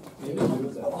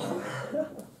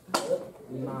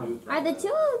 Are the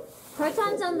two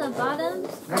protons on the bottom?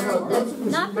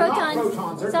 Not they're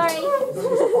protons. They're Sorry.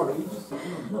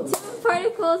 just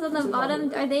Particles on the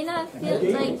bottom, are they not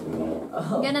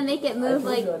gonna make it move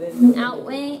like out?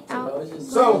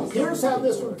 So here's how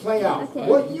this would play out. Okay.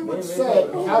 What you would say,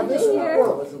 how this would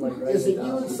work, is that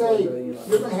you would say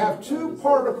you're going to have two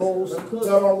particles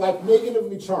that are like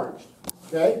negatively charged,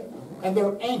 okay? And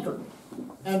they're anchored.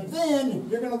 And then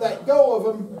you're going to let go of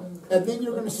them, and then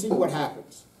you're going to see what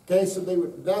happens. Okay, so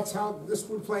that's how this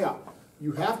would play out.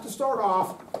 You have to start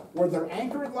off where they're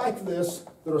anchored like this,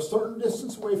 they're a certain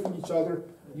distance away from each other.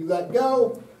 You let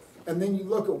go, and then you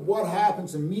look at what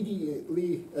happens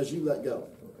immediately as you let go.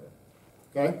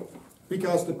 Okay?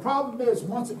 Because the problem is,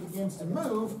 once it begins to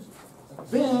move,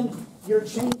 then you're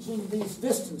changing these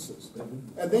distances.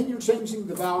 And then you're changing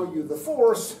the value of the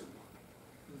force,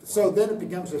 so then it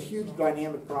becomes a huge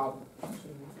dynamic problem.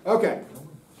 Okay.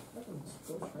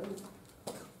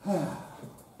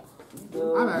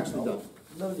 I'm actually done.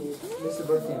 No need. Mr.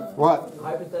 Burkamp. What?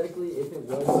 Hypothetically, if it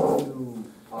was to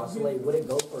oscillate, would it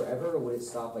go forever or would it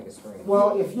stop like a spring?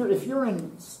 Well, if you're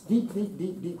in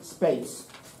deep space,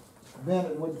 then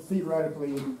it would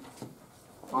theoretically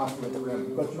oscillate forever.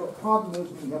 But your problem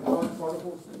is when you have charged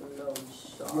particles,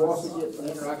 you also get an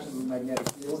interaction with the magnetic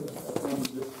field, and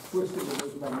the twisting of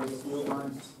those magnetic field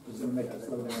lines is going to make it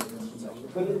slow down.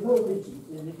 But it will reach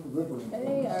an equilibrium.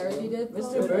 Hey, I already did.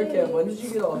 Mr. Burkamp, when did you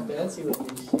get all fancy with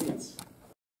these sheets?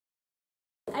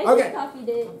 I Okay. just copied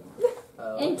it.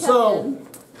 And cut So, them.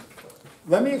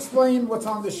 let me explain what's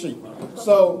on this sheet.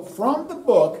 So, from the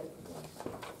book,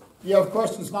 you have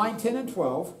questions 9, 10, and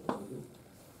 12.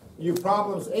 You have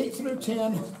problems 8 through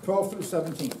 10, 12 through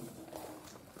 17.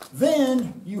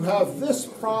 Then you have this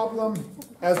problem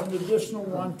as an additional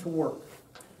one to work.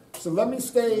 So let me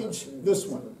stage this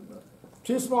one.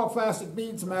 2 small plastic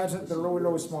beads, imagine that they're really,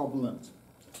 really small balloons.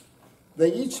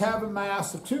 They each have a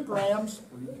mass of 2 grams.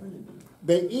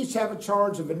 They each have a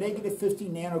charge of a negative 50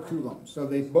 nanocoulombs. So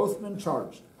they've both been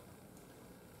charged.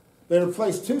 They are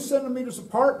placed 2 centimeters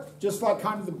apart, just like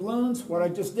kind of the balloons. What I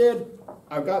just did,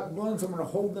 I've got the balloons, I'm going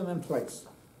to hold them in place.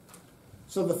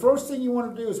 So the first thing you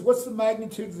want to do is, what's the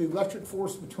magnitude of the electric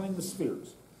force between the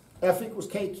spheres? F equals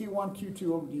K Q1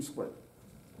 Q2 over D squared.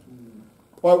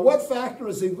 By what factor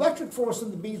is the electric force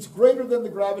in the beads greater than the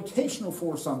gravitational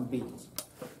force on the beads?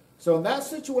 So in that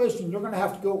situation, you're going to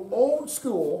have to go old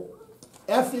school.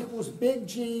 F equals big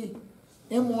G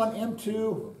M1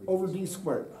 M2 over D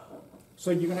squared.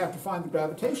 So you're going to have to find the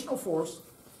gravitational force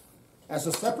as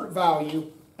a separate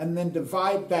value and then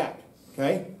divide that.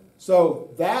 Okay? So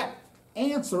that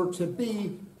answer to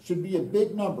B should be a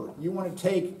big number. You want to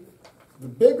take the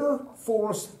bigger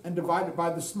force and divide it by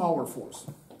the smaller force.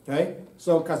 Okay?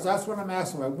 So, because that's what I'm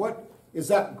asking about. What is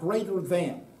that greater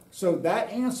than? So that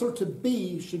answer to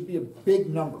B should be a big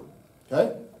number.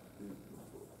 Okay?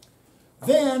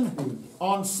 Then,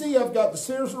 on C, I've got the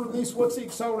series release. What's the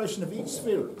acceleration of each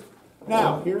sphere?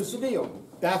 Now, here's the deal.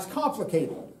 That's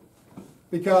complicated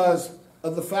because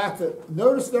of the fact that,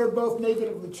 notice they're both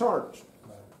negatively charged.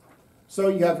 So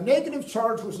you have negative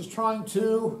charge, which is trying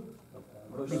to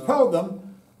repel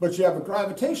them, but you have a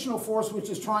gravitational force, which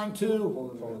is trying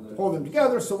to hold them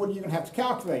together. So what are you going to have to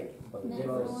calculate?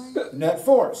 Net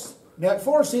force. Net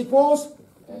force equals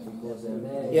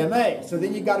MA. So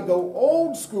then you've got to go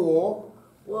old school.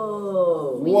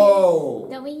 Whoa.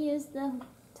 Don't we use the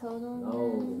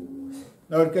total?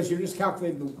 No, because you're just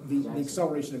calculating the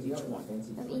acceleration of each one.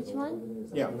 Of each one?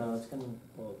 Yeah. No, it's going to,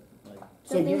 well, like...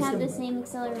 So they have the same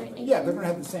acceleration? Yeah, they're going to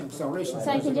have the same acceleration. So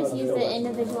I can just use the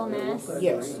individual mass?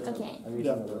 Yes. Okay.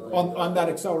 Yeah. On that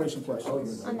acceleration question.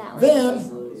 On that one.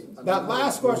 Then, that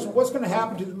last question, what's going to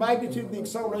happen to the magnitude of the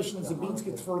acceleration as the beads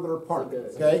gets further apart?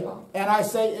 Okay? And I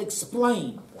say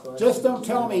explain. Just don't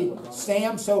tell me,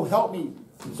 Sam, so help me.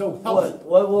 So help me.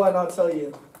 What will I not tell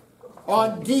you?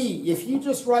 On D, if you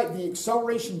just write the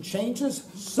acceleration changes,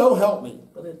 so help me.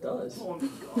 But it does.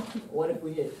 What if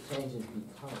we hit changes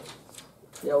because?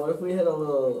 Yeah, what if we hit a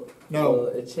little... No.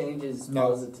 It changes No.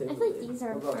 positively. I feel like these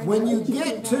are... When you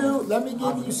get to, let me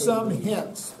give you some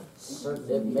hints.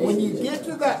 When you get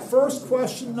to that first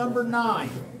question, number 9,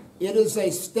 it is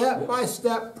a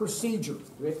step-by-step procedure.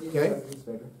 Okay?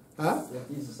 Huh?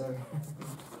 Sorry,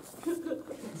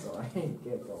 can't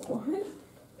go.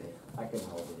 I couldn't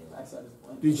hold it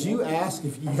in. Did you ask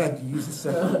if you had to use a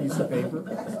separate piece of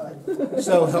paper?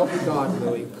 So help me God,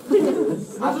 Louie.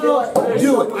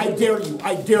 Do it. I dare you.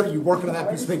 I dare you. Working on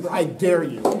that piece of paper. I dare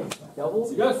you.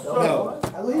 Double? Yes. No.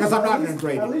 Because I'm not going to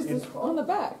grade At least it. this On the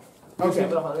back. Okay.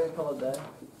 Give it 100 and call it that.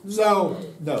 So,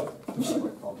 no.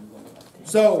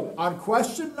 So, on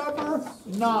question number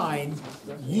 9,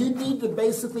 you need to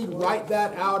basically write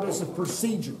that out as a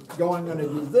procedure. I'm going to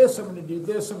do this, I'm going to do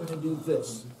this, I'm going to do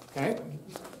this. Okay?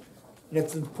 And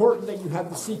it's important that you have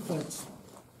the sequence.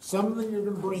 Some of them you're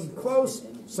going to bring close,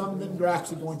 some of them you're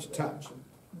actually going to touch.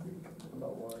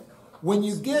 When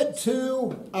you get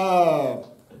to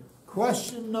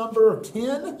question number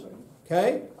 10,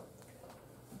 okay,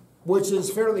 which is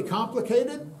fairly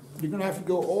complicated, you're going to have to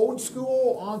go old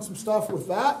school on some stuff with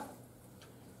that.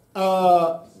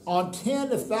 On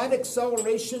 10, if that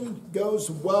acceleration goes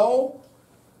well,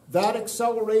 that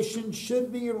acceleration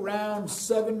should be around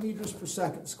 7 meters per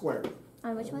second squared.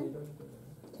 On which one?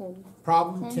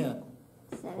 Problem 10.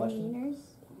 7 Question? meters.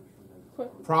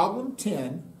 Problem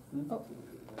 10. Oh.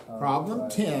 Problem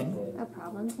 10. A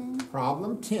problem 10.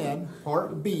 Problem 10,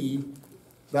 part B.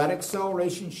 That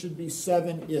acceleration should be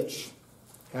 7-ish.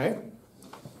 Okay?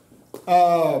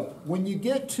 When you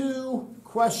get to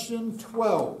question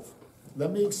 12,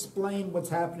 let me explain what's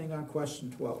happening on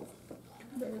question 12.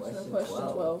 Question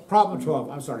 12. Problem 12.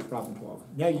 I'm sorry, problem 12.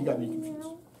 Now you got me confused.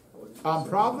 On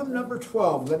problem number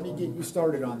 12, let me get you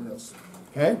started on this.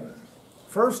 Okay?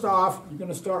 First off, you're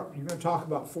going to talk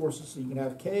about forces. So you can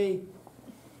have K,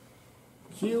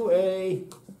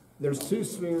 QA, there's two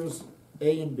spheres,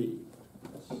 A and B,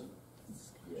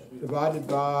 divided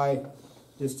by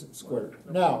distance squared.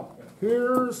 Now,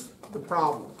 here's the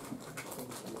problem,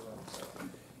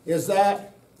 is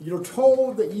that you're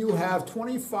told that you have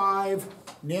 25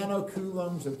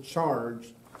 nanocoulombs of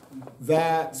charge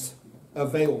that's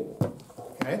available,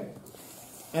 okay?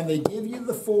 And they give you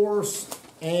the force,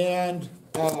 and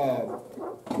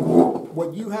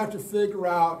what you have to figure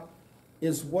out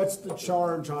is what's the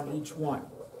charge on each one.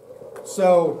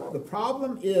 So the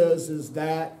problem is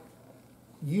that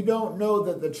you don't know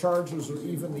that the charges are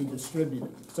evenly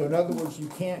distributed. So in other words, you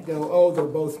can't go, oh, they're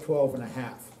both 12 and a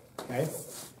half, okay?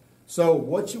 So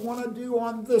what you want to do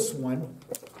on this one,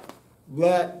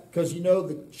 because you know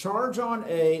the charge on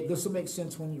A, this will make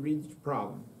sense when you read the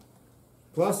problem,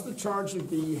 plus the charge of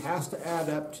B has to add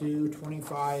up to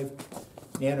 25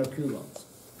 nanocoulombs.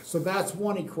 So that's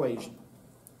one equation.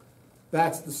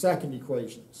 That's the second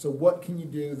equation. So what can you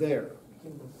do there?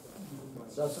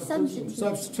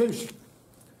 Substitution.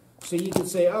 So you could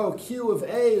say, oh, Q of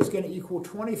A is going to equal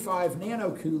 25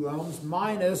 nanocoulombs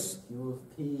minus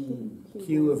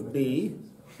Q of B.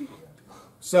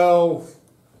 So,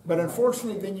 but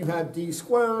unfortunately then you have D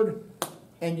squared,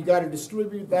 and you got to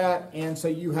distribute that, and so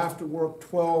you have to work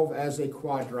 12 as a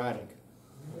quadratic.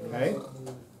 Okay?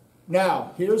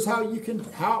 Now, here's how you can,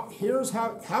 how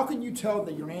can you tell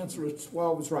that your answer is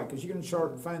 12 is right? Because you're going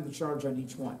to find the charge on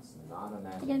each one.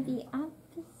 It's going to be opposite.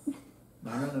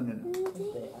 No.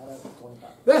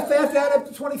 They have to add up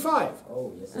to 25.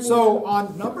 Oh, yes. So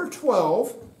on number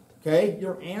 12, okay,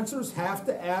 your answers have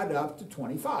to add up to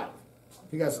 25.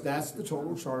 Because that's the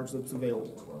total charge that's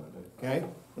available. Okay?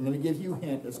 And let me give you a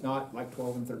hint, it's not like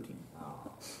 12 and 13.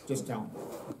 Just tell me.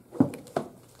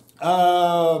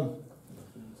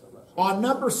 On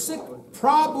number 6,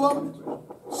 problem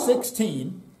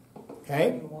 16,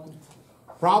 okay?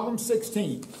 Problem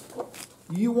 16.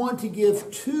 You want to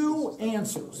give two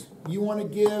answers. You want to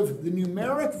give the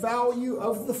numeric value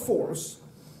of the force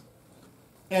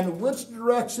and which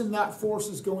direction that force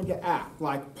is going to act,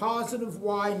 like positive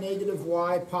y,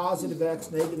 positive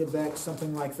x, negative x,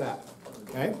 something like that,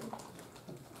 okay?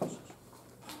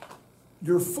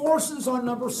 Your forces on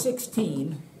number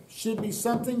 16 should be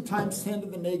something times 10 to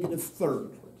the negative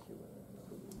third,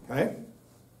 okay?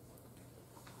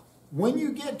 When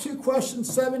you get to question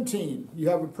 17, you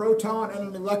have a proton and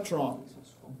an electron.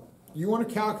 You want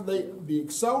to calculate the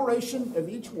acceleration of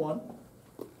each one,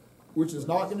 which is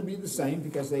not going to be the same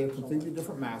because they have completely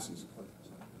different masses.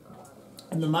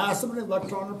 And the mass of an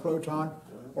electron or proton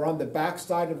are on the back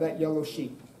side of that yellow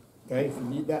sheet. Okay, if you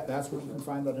need that, that's where you can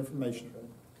find that information.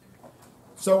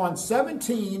 So on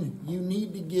 17, you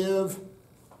need to give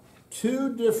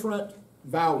two different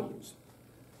values.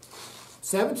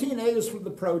 17A is for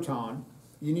the proton.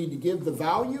 You need to give the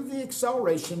value of the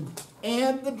acceleration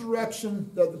and the direction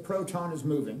that the proton is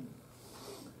moving.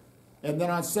 And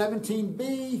then on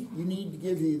 17B, you need to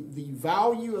give the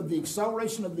value of the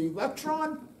acceleration of the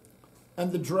electron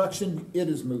and the direction it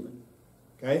is moving.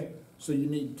 Okay? So you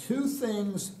need two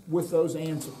things with those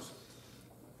answers.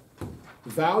 The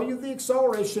value of the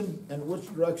acceleration and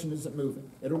which direction is it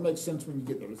moving. It'll make sense when you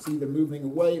get there. It's either moving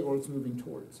away or it's moving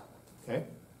towards. Okay?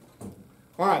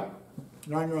 All right.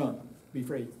 You're on your own. Be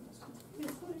free.